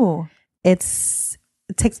 Ooh, it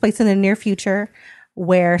takes place in the near future,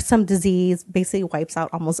 where some disease basically wipes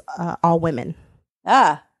out almost all women.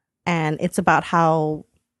 And it's about how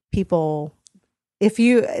people,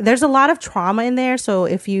 there's a lot of trauma in there. So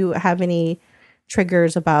if you have any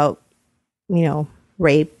triggers about,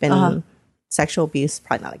 rape and sexual abuse,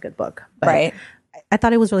 probably not a good book. But right. I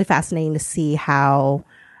thought it was really fascinating to see how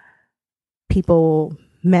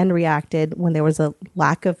men reacted when there was a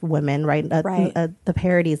lack of women, right? The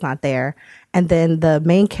parity is not there. And then the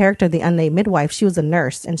main character, the unnamed midwife, she was a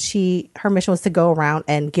nurse, and her mission was to go around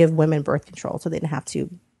and give women birth control so they didn't have to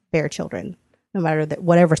bear children, no matter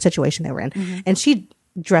whatever situation they were in. Mm-hmm. And she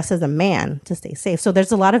dressed as a man to stay safe. So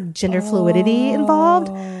there's a lot of gender fluidity involved.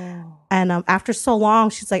 And after so long,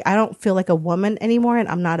 she's like, I don't feel like a woman anymore, and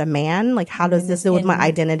I'm not a man. Like, how does this do with my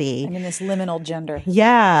identity? I'm in this liminal gender.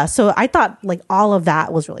 Yeah. So I thought all of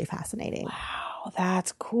that was really fascinating. Wow,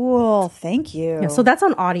 that's cool. Thank you. Yeah, so that's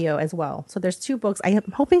on audio as well. So there's 2 books. I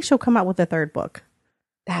am hoping she'll come out with a 3rd book.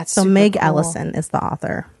 That's so Meg Ellison is the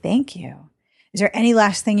author. Thank you. Is there any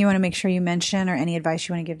last thing you want to make sure you mention, or any advice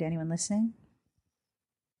you want to give to anyone listening?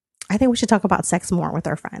 I think we should talk about sex more with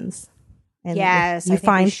our friends. And yes, you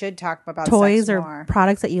find we should talk about toys sex or more.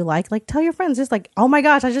 Products that you like tell your friends. Just oh my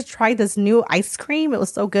gosh, I just tried this new ice cream. It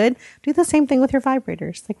was so good. Do the same thing with your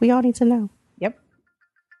vibrators. We all need to know. Yep.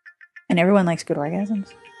 And everyone likes good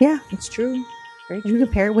orgasms. Yeah, it's true. Very true. You can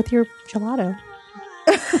pair it with your gelato.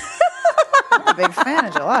 I'm a big fan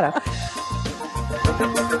of gelato.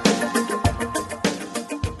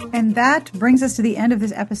 And that brings us to the end of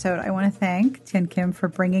this episode. I want to thank Thien-Kim for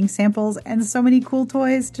bringing samples and so many cool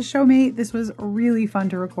toys to show me. This was really fun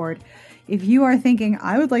to record. If you are thinking,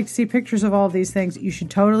 I would like to see pictures of all of these things, you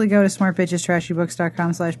should totally go to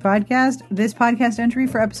smartbitchestrashybooks.com/podcast. This podcast entry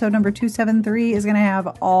for episode number 273 is going to have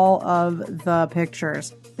all of the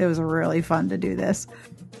pictures. It was really fun to do this.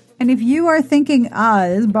 And if you are thinking,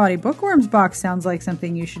 this Bawdy Bookworms box sounds like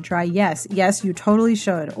something you should try, yes, you totally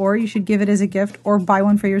should. Or you should give it as a gift or buy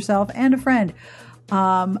one for yourself and a friend.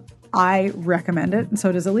 I recommend it, and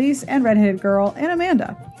so does Elise and Redheaded Girl and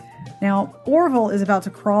Amanda. Now, Orville is about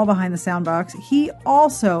to crawl behind the sound box. He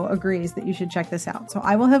also agrees that you should check this out. So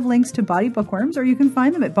I will have links to Bawdy Bookworms, or you can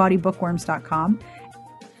find them at bawdybookworms.com.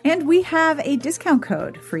 And we have a discount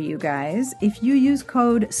code for you guys. If you use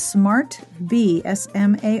code SMARTB,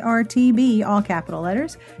 SMARTB, all capital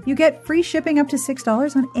letters, you get free shipping up to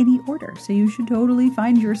 $6 on any order. So you should totally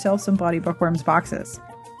find yourself some Bawdy Bookworms boxes.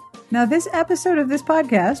 Now, this episode of this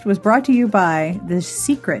podcast was brought to you by The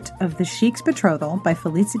Secret of the Sheik's Betrothal by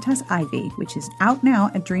Felicitas Ivy, which is out now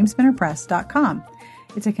at dreamspinnerpress.com.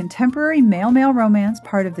 It's a contemporary male-male romance,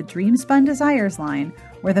 part of the Dreamspun Desires line,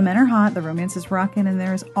 where the men are hot, the romance is rockin', and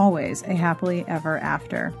there is always a happily ever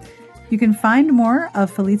after. You can find more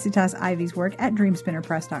of Felicitas Ivy's work at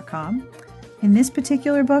dreamspinnerpress.com. In this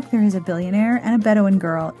particular book, there is a billionaire and a Bedouin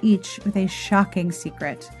girl, each with a shocking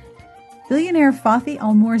secret. Billionaire Fathi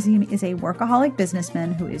Al-Morzim is a workaholic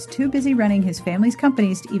businessman who is too busy running his family's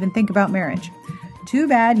companies to even think about marriage. Too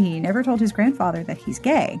bad he never told his grandfather that he's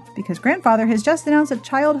gay, because grandfather has just announced a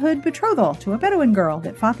childhood betrothal to a Bedouin girl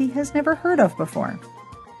that Fathi has never heard of before.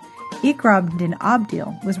 Ikram bin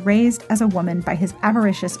Abdil was raised as a woman by his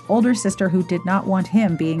avaricious older sister who did not want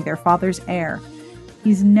him being their father's heir.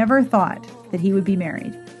 He's never thought that he would be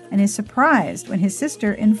married, and is surprised when his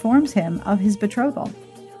sister informs him of his betrothal.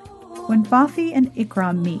 When Fathi and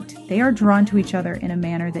Ikram meet, they are drawn to each other in a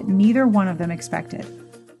manner that neither one of them expected.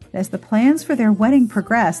 As the plans for their wedding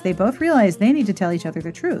progress, they both realize they need to tell each other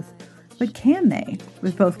the truth. But can they,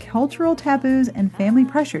 with both cultural taboos and family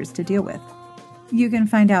pressures to deal with? You can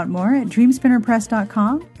find out more at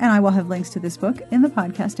dreamspinnerpress.com, and I will have links to this book in the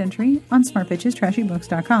podcast entry on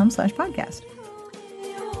smartbitchestrashybooks.com/podcast.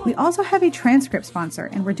 We also have a transcript sponsor,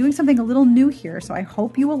 and we're doing something a little new here, so I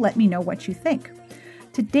hope you will let me know what you think.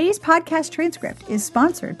 Today's podcast transcript is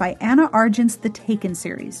sponsored by Anna Argent's The Taken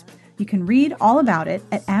series. You can read all about it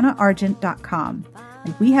at annaargent.com.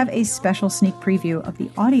 And we have a special sneak preview of the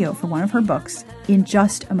audio for one of her books in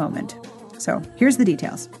just a moment. So here's the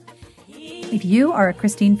details. If you are a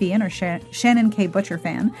Christine Vian or Shannon K. Butcher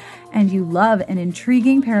fan, and you love an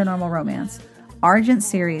intriguing paranormal romance, Argent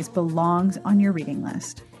series belongs on your reading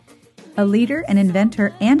list. A leader, an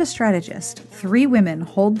inventor, and a strategist, 3 women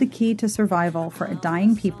hold the key to survival for a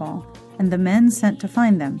dying people, and the men sent to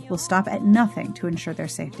find them will stop at nothing to ensure their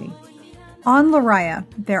safety. On Loraya,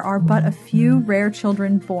 there are but a few rare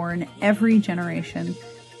children born every generation,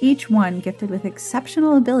 each one gifted with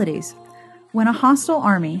exceptional abilities. When a hostile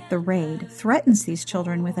army, the Raid, threatens these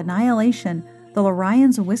children with annihilation, the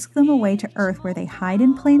Lorayans whisk them away to Earth where they hide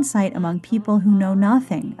in plain sight among people who know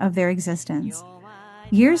nothing of their existence.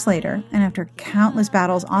 Years later, and after countless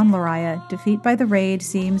battles on Loraya, defeat by the Raid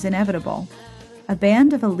seems inevitable. A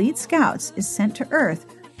band of elite scouts is sent to Earth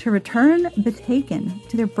to return the Taken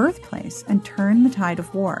to their birthplace and turn the tide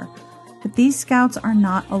of war. But these scouts are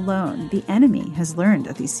not alone. The enemy has learned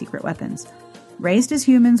of these secret weapons. Raised as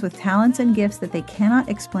humans with talents and gifts that they cannot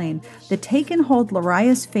explain, the Taken hold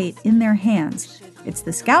Loraya's fate in their hands. It's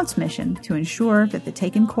the Scouts' mission to ensure that the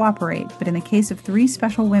Taken cooperate, but in the case of 3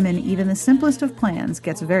 special women, even the simplest of plans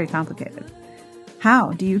gets very complicated.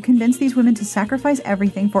 How do you convince these women to sacrifice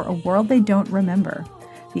everything for a world they don't remember?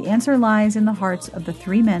 The answer lies in the hearts of the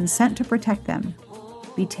 3 men sent to protect them.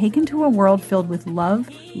 Be taken to a world filled with love,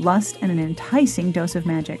 lust, and an enticing dose of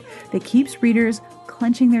magic that keeps readers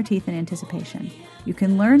clenching their teeth in anticipation. You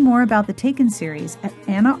can learn more about the Taken series at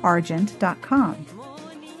annaargent.com.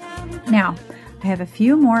 Now, I have a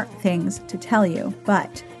few more things to tell you,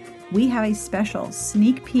 but we have a special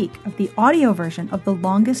sneak peek of the audio version of The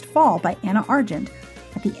Longest Fall by Anna Argent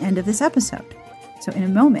at the end of this episode. So in a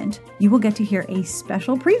moment, you will get to hear a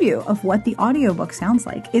special preview of what the audiobook sounds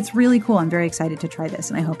like. It's really cool. I'm very excited to try this,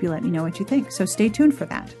 and I hope you let me know what you think. So stay tuned for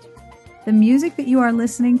that. The music that you are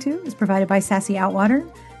listening to is provided by Sassy Outwater.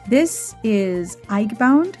 This is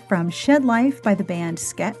Eichbound from Shed Life by the band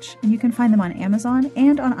Sketch, and you can find them on Amazon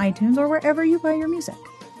and on iTunes or wherever you buy your music.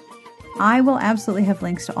 I will absolutely have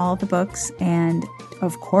links to all of the books and,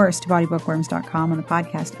 of course, to bawdybookworms.com on the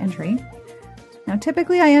podcast entry. Now,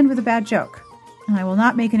 typically I end with a bad joke, and I will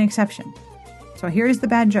not make an exception. So here is the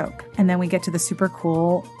bad joke, and then we get to the super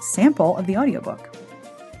cool sample of the audiobook.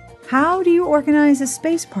 How do you organize a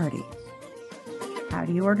space party? How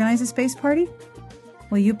do you organize a space party?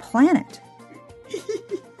 Well, you plan it.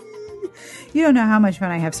 You don't know how much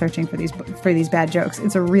fun I have searching for these bad jokes.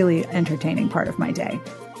 It's a really entertaining part of my day.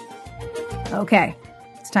 Okay,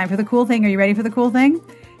 it's time for the cool thing. Are you ready for the cool thing?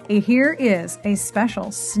 Here is a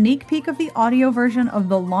special sneak peek of the audio version of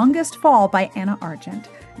The Longest Fall by Anna Argent.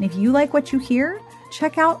 And if you like what you hear,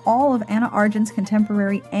 check out all of Anna Argent's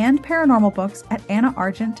contemporary and paranormal books at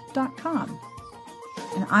annaargent.com.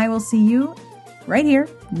 And I will see you right here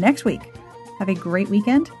next week. Have a great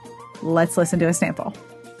weekend. Let's listen to a sample.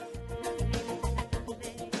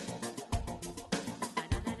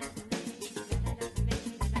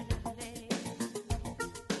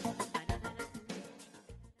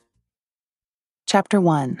 Chapter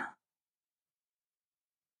 1.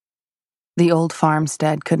 The old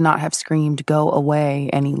farmstead could not have screamed "go away"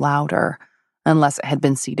 any louder, unless it had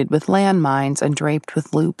been seeded with landmines and draped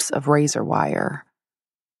with loops of razor wire.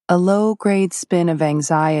 A low-grade spin of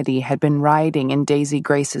anxiety had been riding in Daisy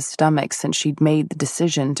Grace's stomach since she'd made the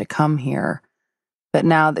decision to come here. But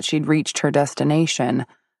now that she'd reached her destination,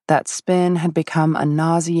 that spin had become a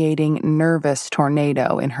nauseating, nervous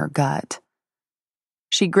tornado in her gut.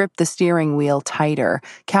 She gripped the steering wheel tighter,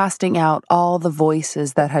 casting out all the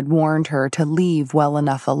voices that had warned her to leave well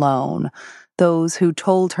enough alone, those who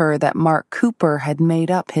told her that Mark Cooper had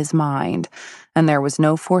made up his mind, and there was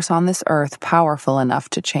no force on this earth powerful enough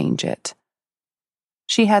to change it.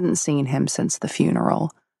 She hadn't seen him since the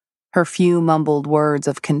funeral. Her few mumbled words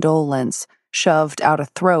of condolence, shoved out a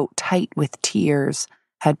throat tight with tears,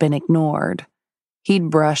 had been ignored. He'd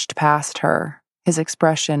brushed past her, his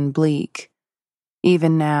expression bleak.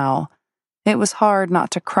 Even now, it was hard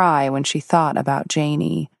not to cry when she thought about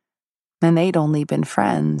Janie. And they'd only been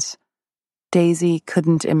friends. Daisy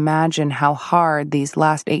couldn't imagine how hard these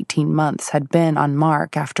last 18 months had been on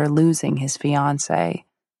Mark after losing his fiancée.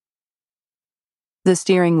 The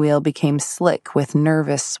steering wheel became slick with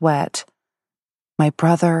nervous sweat. "My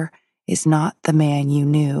brother is not the man you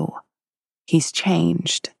knew. He's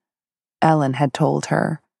changed," Ellen had told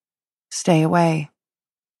her. "Stay away,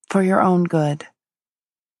 for your own good."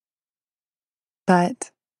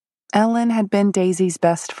 But Ellen had been Daisy's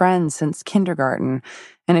best friend since kindergarten,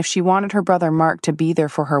 and if she wanted her brother Mark to be there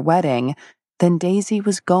for her wedding, then Daisy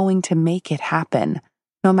was going to make it happen,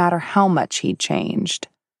 no matter how much he'd changed.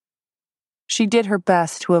 She did her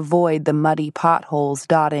best to avoid the muddy potholes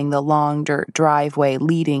dotting the long dirt driveway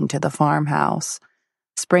leading to the farmhouse.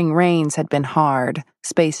 Spring rains had been hard,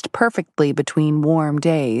 spaced perfectly between warm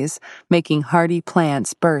days, making hardy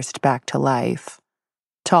plants burst back to life.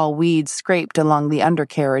 Tall weeds scraped along the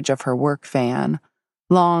undercarriage of her work van.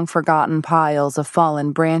 Long-forgotten piles of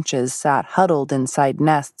fallen branches sat huddled inside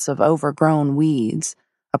nests of overgrown weeds,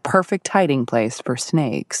 a perfect hiding place for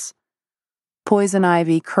snakes. Poison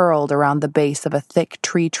ivy curled around the base of a thick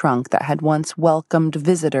tree trunk that had once welcomed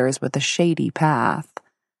visitors with a shady path.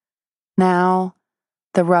 Now,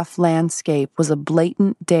 the rough landscape was a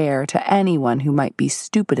blatant dare to anyone who might be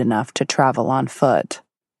stupid enough to travel on foot.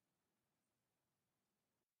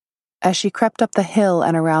 As she crept up the hill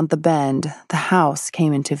and around the bend, the house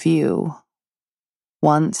came into view.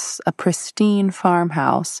 Once a pristine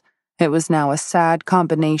farmhouse, it was now a sad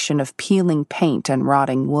combination of peeling paint and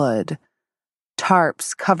rotting wood.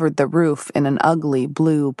 Tarps covered the roof in an ugly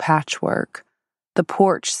blue patchwork. The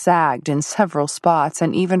porch sagged in several spots,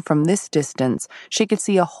 and even from this distance, she could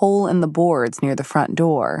see a hole in the boards near the front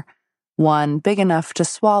door, one big enough to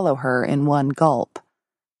swallow her in one gulp.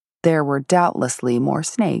 There were doubtlessly more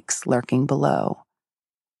snakes lurking below.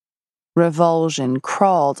 Revulsion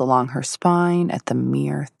crawled along her spine at the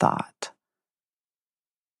mere thought.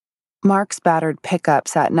 Mark's battered pickup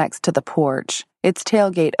sat next to the porch, its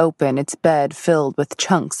tailgate open, its bed filled with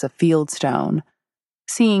chunks of fieldstone.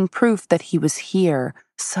 Seeing proof that he was here,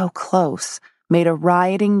 so close, made a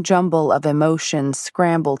rioting jumble of emotions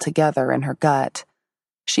scramble together in her gut.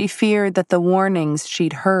 She feared that the warnings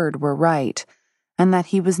she'd heard were right, and that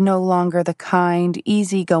he was no longer the kind,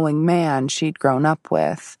 easygoing man she'd grown up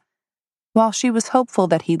with. While she was hopeful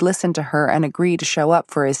that he'd listen to her and agree to show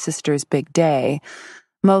up for his sister's big day,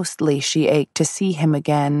 mostly she ached to see him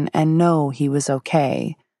again and know he was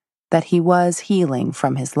okay, that he was healing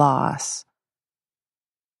from his loss.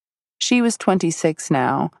 She was 26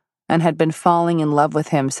 now, and had been falling in love with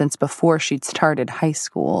him since before she'd started high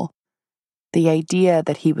school. The idea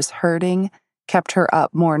that he was hurting kept her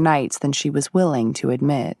up more nights than she was willing to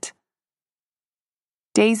admit.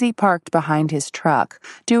 Daisy parked behind his truck,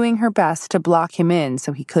 doing her best to block him in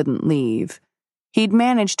so he couldn't leave. He'd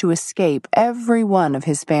managed to escape every one of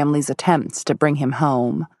his family's attempts to bring him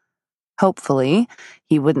home. Hopefully,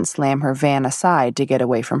 he wouldn't slam her van aside to get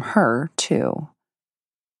away from her, too.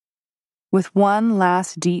 With one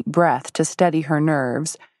last deep breath to steady her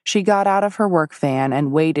nerves, she got out of her work van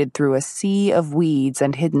and waded through a sea of weeds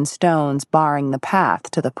and hidden stones barring the path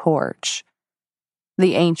to the porch.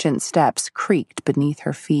 The ancient steps creaked beneath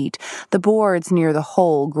her feet. The boards near the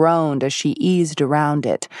hole groaned as she eased around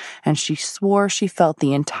it, and she swore she felt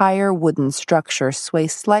the entire wooden structure sway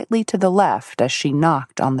slightly to the left as she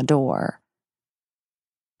knocked on the door.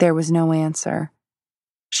 There was no answer.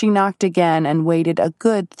 She knocked again and waited a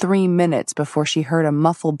good 3 minutes before she heard a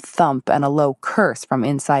muffled thump and a low curse from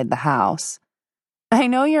inside the house. "I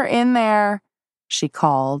know you're in there," she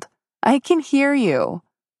called. "I can hear you."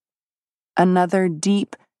 Another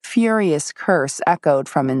deep, furious curse echoed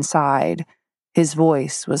from inside. His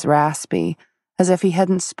voice was raspy, as if he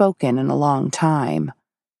hadn't spoken in a long time.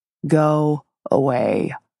 "Go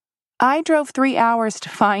away. I drove 3 hours to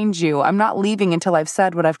find you. I'm not leaving until I've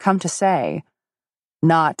said what I've come to say."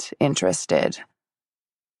 "Not interested."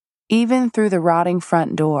 Even through the rotting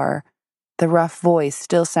front door, the rough voice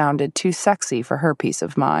still sounded too sexy for her peace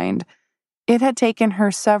of mind. It had taken her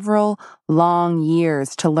several long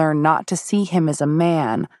years to learn not to see him as a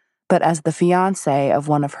man, but as the fiancé of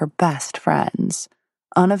one of her best friends.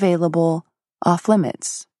 Unavailable, off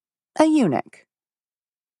limits, a eunuch.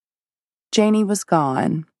 Janie was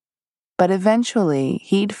gone, but eventually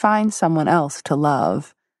he'd find someone else to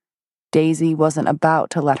love. Daisy wasn't about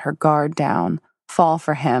to let her guard down, fall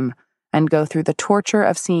for him, and go through the torture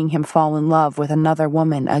of seeing him fall in love with another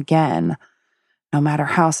woman again, no matter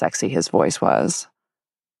how sexy his voice was.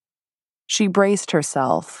 She braced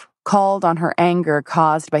herself, called on her anger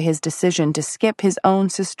caused by his decision to skip his own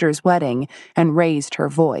sister's wedding, and raised her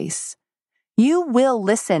voice. "You will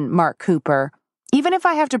listen, Mark Cooper, even if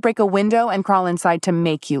I have to break a window and crawl inside to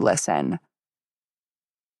make you listen."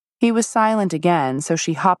 He was silent again, so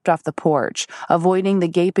she hopped off the porch, avoiding the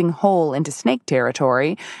gaping hole into snake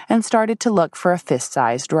territory, and started to look for a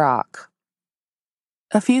fist-sized rock.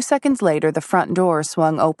 A few seconds later, the front door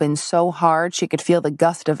swung open so hard she could feel the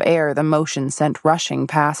gust of air the motion sent rushing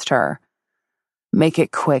past her. "Make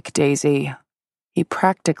it quick, Daisy," he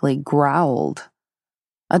practically growled.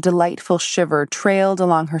 A delightful shiver trailed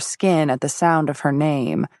along her skin at the sound of her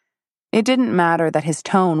name. It didn't matter that his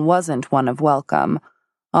tone wasn't one of welcome.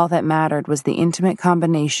 All that mattered was the intimate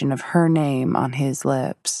combination of her name on his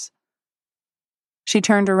lips. She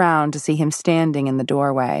turned around to see him standing in the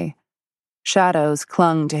doorway. Shadows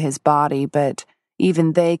clung to his body, but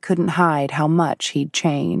even they couldn't hide how much he'd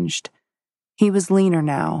changed. He was leaner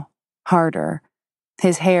now, harder.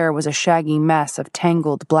 His hair was a shaggy mess of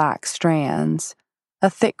tangled black strands. A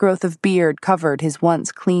thick growth of beard covered his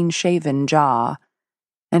once clean-shaven jaw,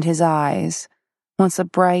 and his eyes, once a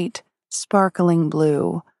bright, sparkling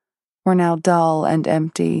blue, were now dull and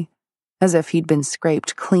empty, as if he'd been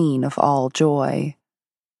scraped clean of all joy.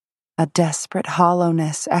 A desperate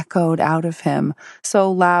hollowness echoed out of him,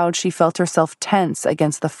 so loud she felt herself tense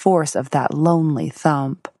against the force of that lonely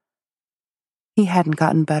thump. He hadn't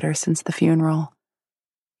gotten better since the funeral.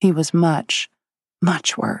 He was much,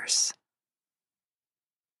 much worse.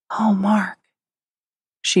 "Oh, Mark,"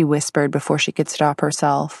 she whispered before she could stop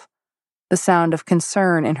herself. The sound of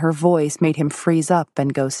concern in her voice made him freeze up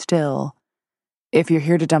and go still. "If you're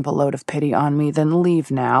here to dump a load of pity on me, then leave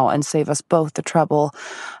now and save us both the trouble.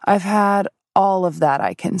 I've had all of that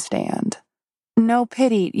I can stand." "No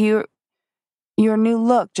pity, your new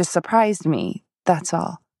look just surprised me, that's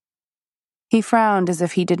all." He frowned as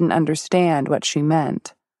if he didn't understand what she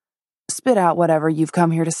meant. "Spit out whatever you've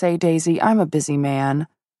come here to say, Daisy. I'm a busy man."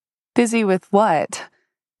 "Busy with what?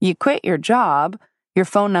 You quit your job. Your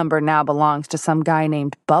phone number now belongs to some guy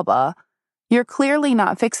named Bubba. You're clearly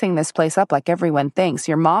not fixing this place up like everyone thinks.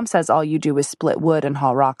 Your mom says all you do is split wood and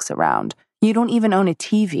haul rocks around. You don't even own a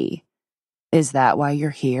TV. Is that why you're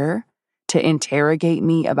here? To interrogate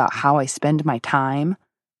me about how I spend my time?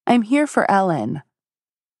 I'm here for Ellen."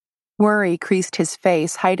 Worry creased his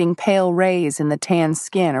face, hiding pale rays in the tan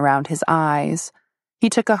skin around his eyes. He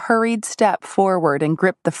took a hurried step forward and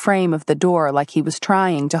gripped the frame of the door like he was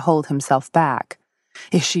trying to hold himself back.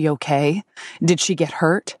 "Is she okay? Did she get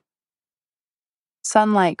hurt?"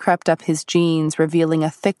 Sunlight crept up his jeans, revealing a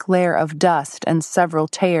thick layer of dust and several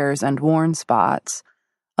tears and worn spots.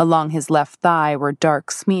 Along his left thigh were dark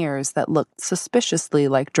smears that looked suspiciously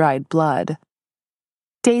like dried blood.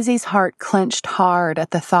 Daisy's heart clenched hard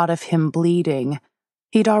at the thought of him bleeding.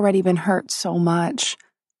 He'd already been hurt so much.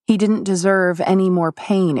 He didn't deserve any more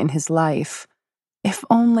pain in his life. If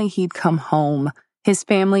only he'd come home, his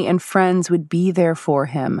family and friends would be there for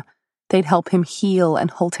him. They'd help him heal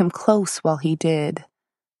and hold him close while he did.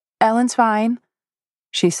 "Ellen's fine,"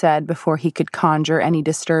 she said before he could conjure any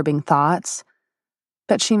disturbing thoughts.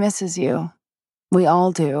 "But she misses you. We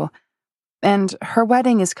all do. And her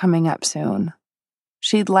wedding is coming up soon.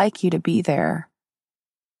 She'd like you to be there."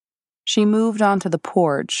 She moved onto the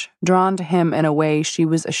porch, drawn to him in a way she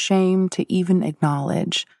was ashamed to even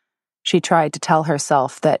acknowledge. She tried to tell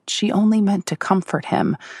herself that she only meant to comfort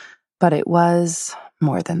him, but it was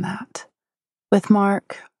more than that. With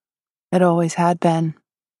Mark, it always had been,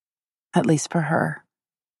 at least for her.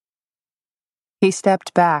 He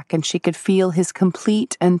stepped back and she could feel his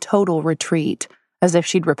complete and total retreat, as if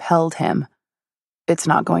she'd repelled him. "It's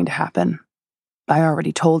not going to happen. I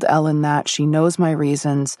already told Ellen that. She knows my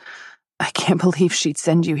reasons. I can't believe she'd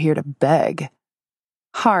send you here to beg."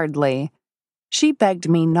 "Hardly. She begged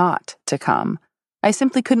me not to come. I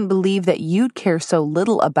simply couldn't believe that you'd care so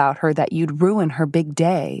little about her that you'd ruin her big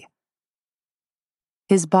day."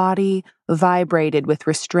 His body vibrated with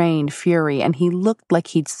restrained fury, and he looked like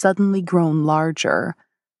he'd suddenly grown larger.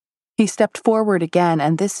 He stepped forward again,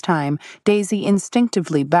 and this time, Daisy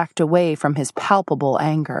instinctively backed away from his palpable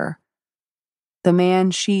anger. The man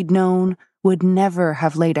she'd known would never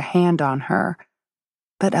have laid a hand on her.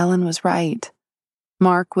 But Ellen was right.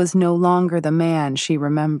 Mark was no longer the man she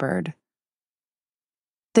remembered.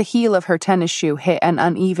 The heel of her tennis shoe hit an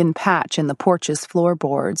uneven patch in the porch's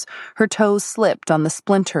floorboards. Her toes slipped on the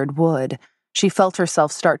splintered wood. She felt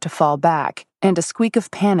herself start to fall back, and a squeak of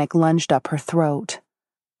panic lunged up her throat.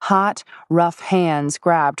 Hot, rough hands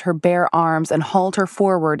grabbed her bare arms and hauled her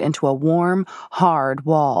forward into a warm, hard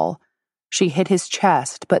wall. She hit his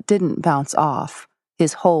chest, but didn't bounce off.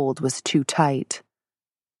 His hold was too tight.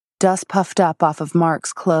 Dust puffed up off of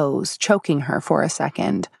Mark's clothes, choking her for a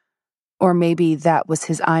second. Or maybe that was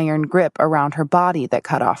his iron grip around her body that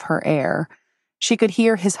cut off her air. She could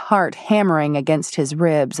hear his heart hammering against his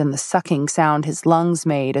ribs and the sucking sound his lungs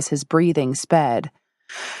made as his breathing sped.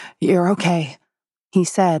 "You're okay," he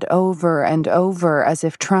said over and over as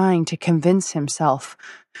if trying to convince himself.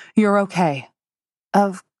 "You're okay."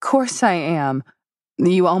 "Of course I am.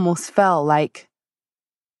 You almost fell like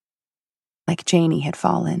Janie had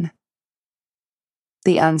fallen."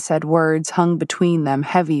 The unsaid words hung between them,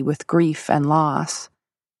 heavy with grief and loss.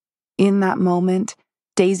 In that moment,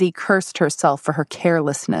 Daisy cursed herself for her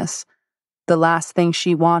carelessness. The last thing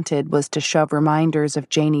she wanted was to shove reminders of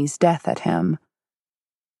Janie's death at him.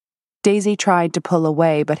 Daisy tried to pull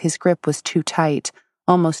away, but his grip was too tight,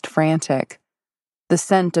 almost frantic. The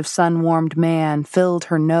scent of sun-warmed man filled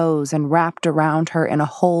her nose and wrapped around her in a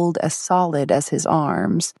hold as solid as his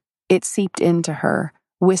arms. It seeped into her,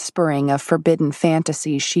 whispering of forbidden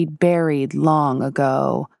fantasies she'd buried long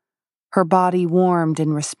ago. Her body warmed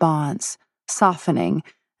in response, softening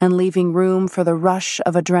and leaving room for the rush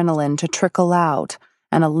of adrenaline to trickle out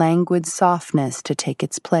and a languid softness to take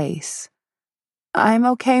its place. "I'm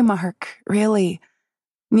okay, Mark, really.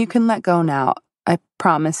 You can let go now. I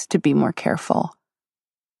promise to be more careful."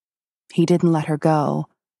 He didn't let her go.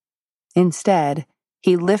 Instead,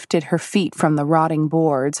 he lifted her feet from the rotting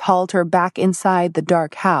boards, hauled her back inside the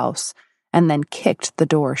dark house, and then kicked the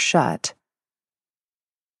door shut.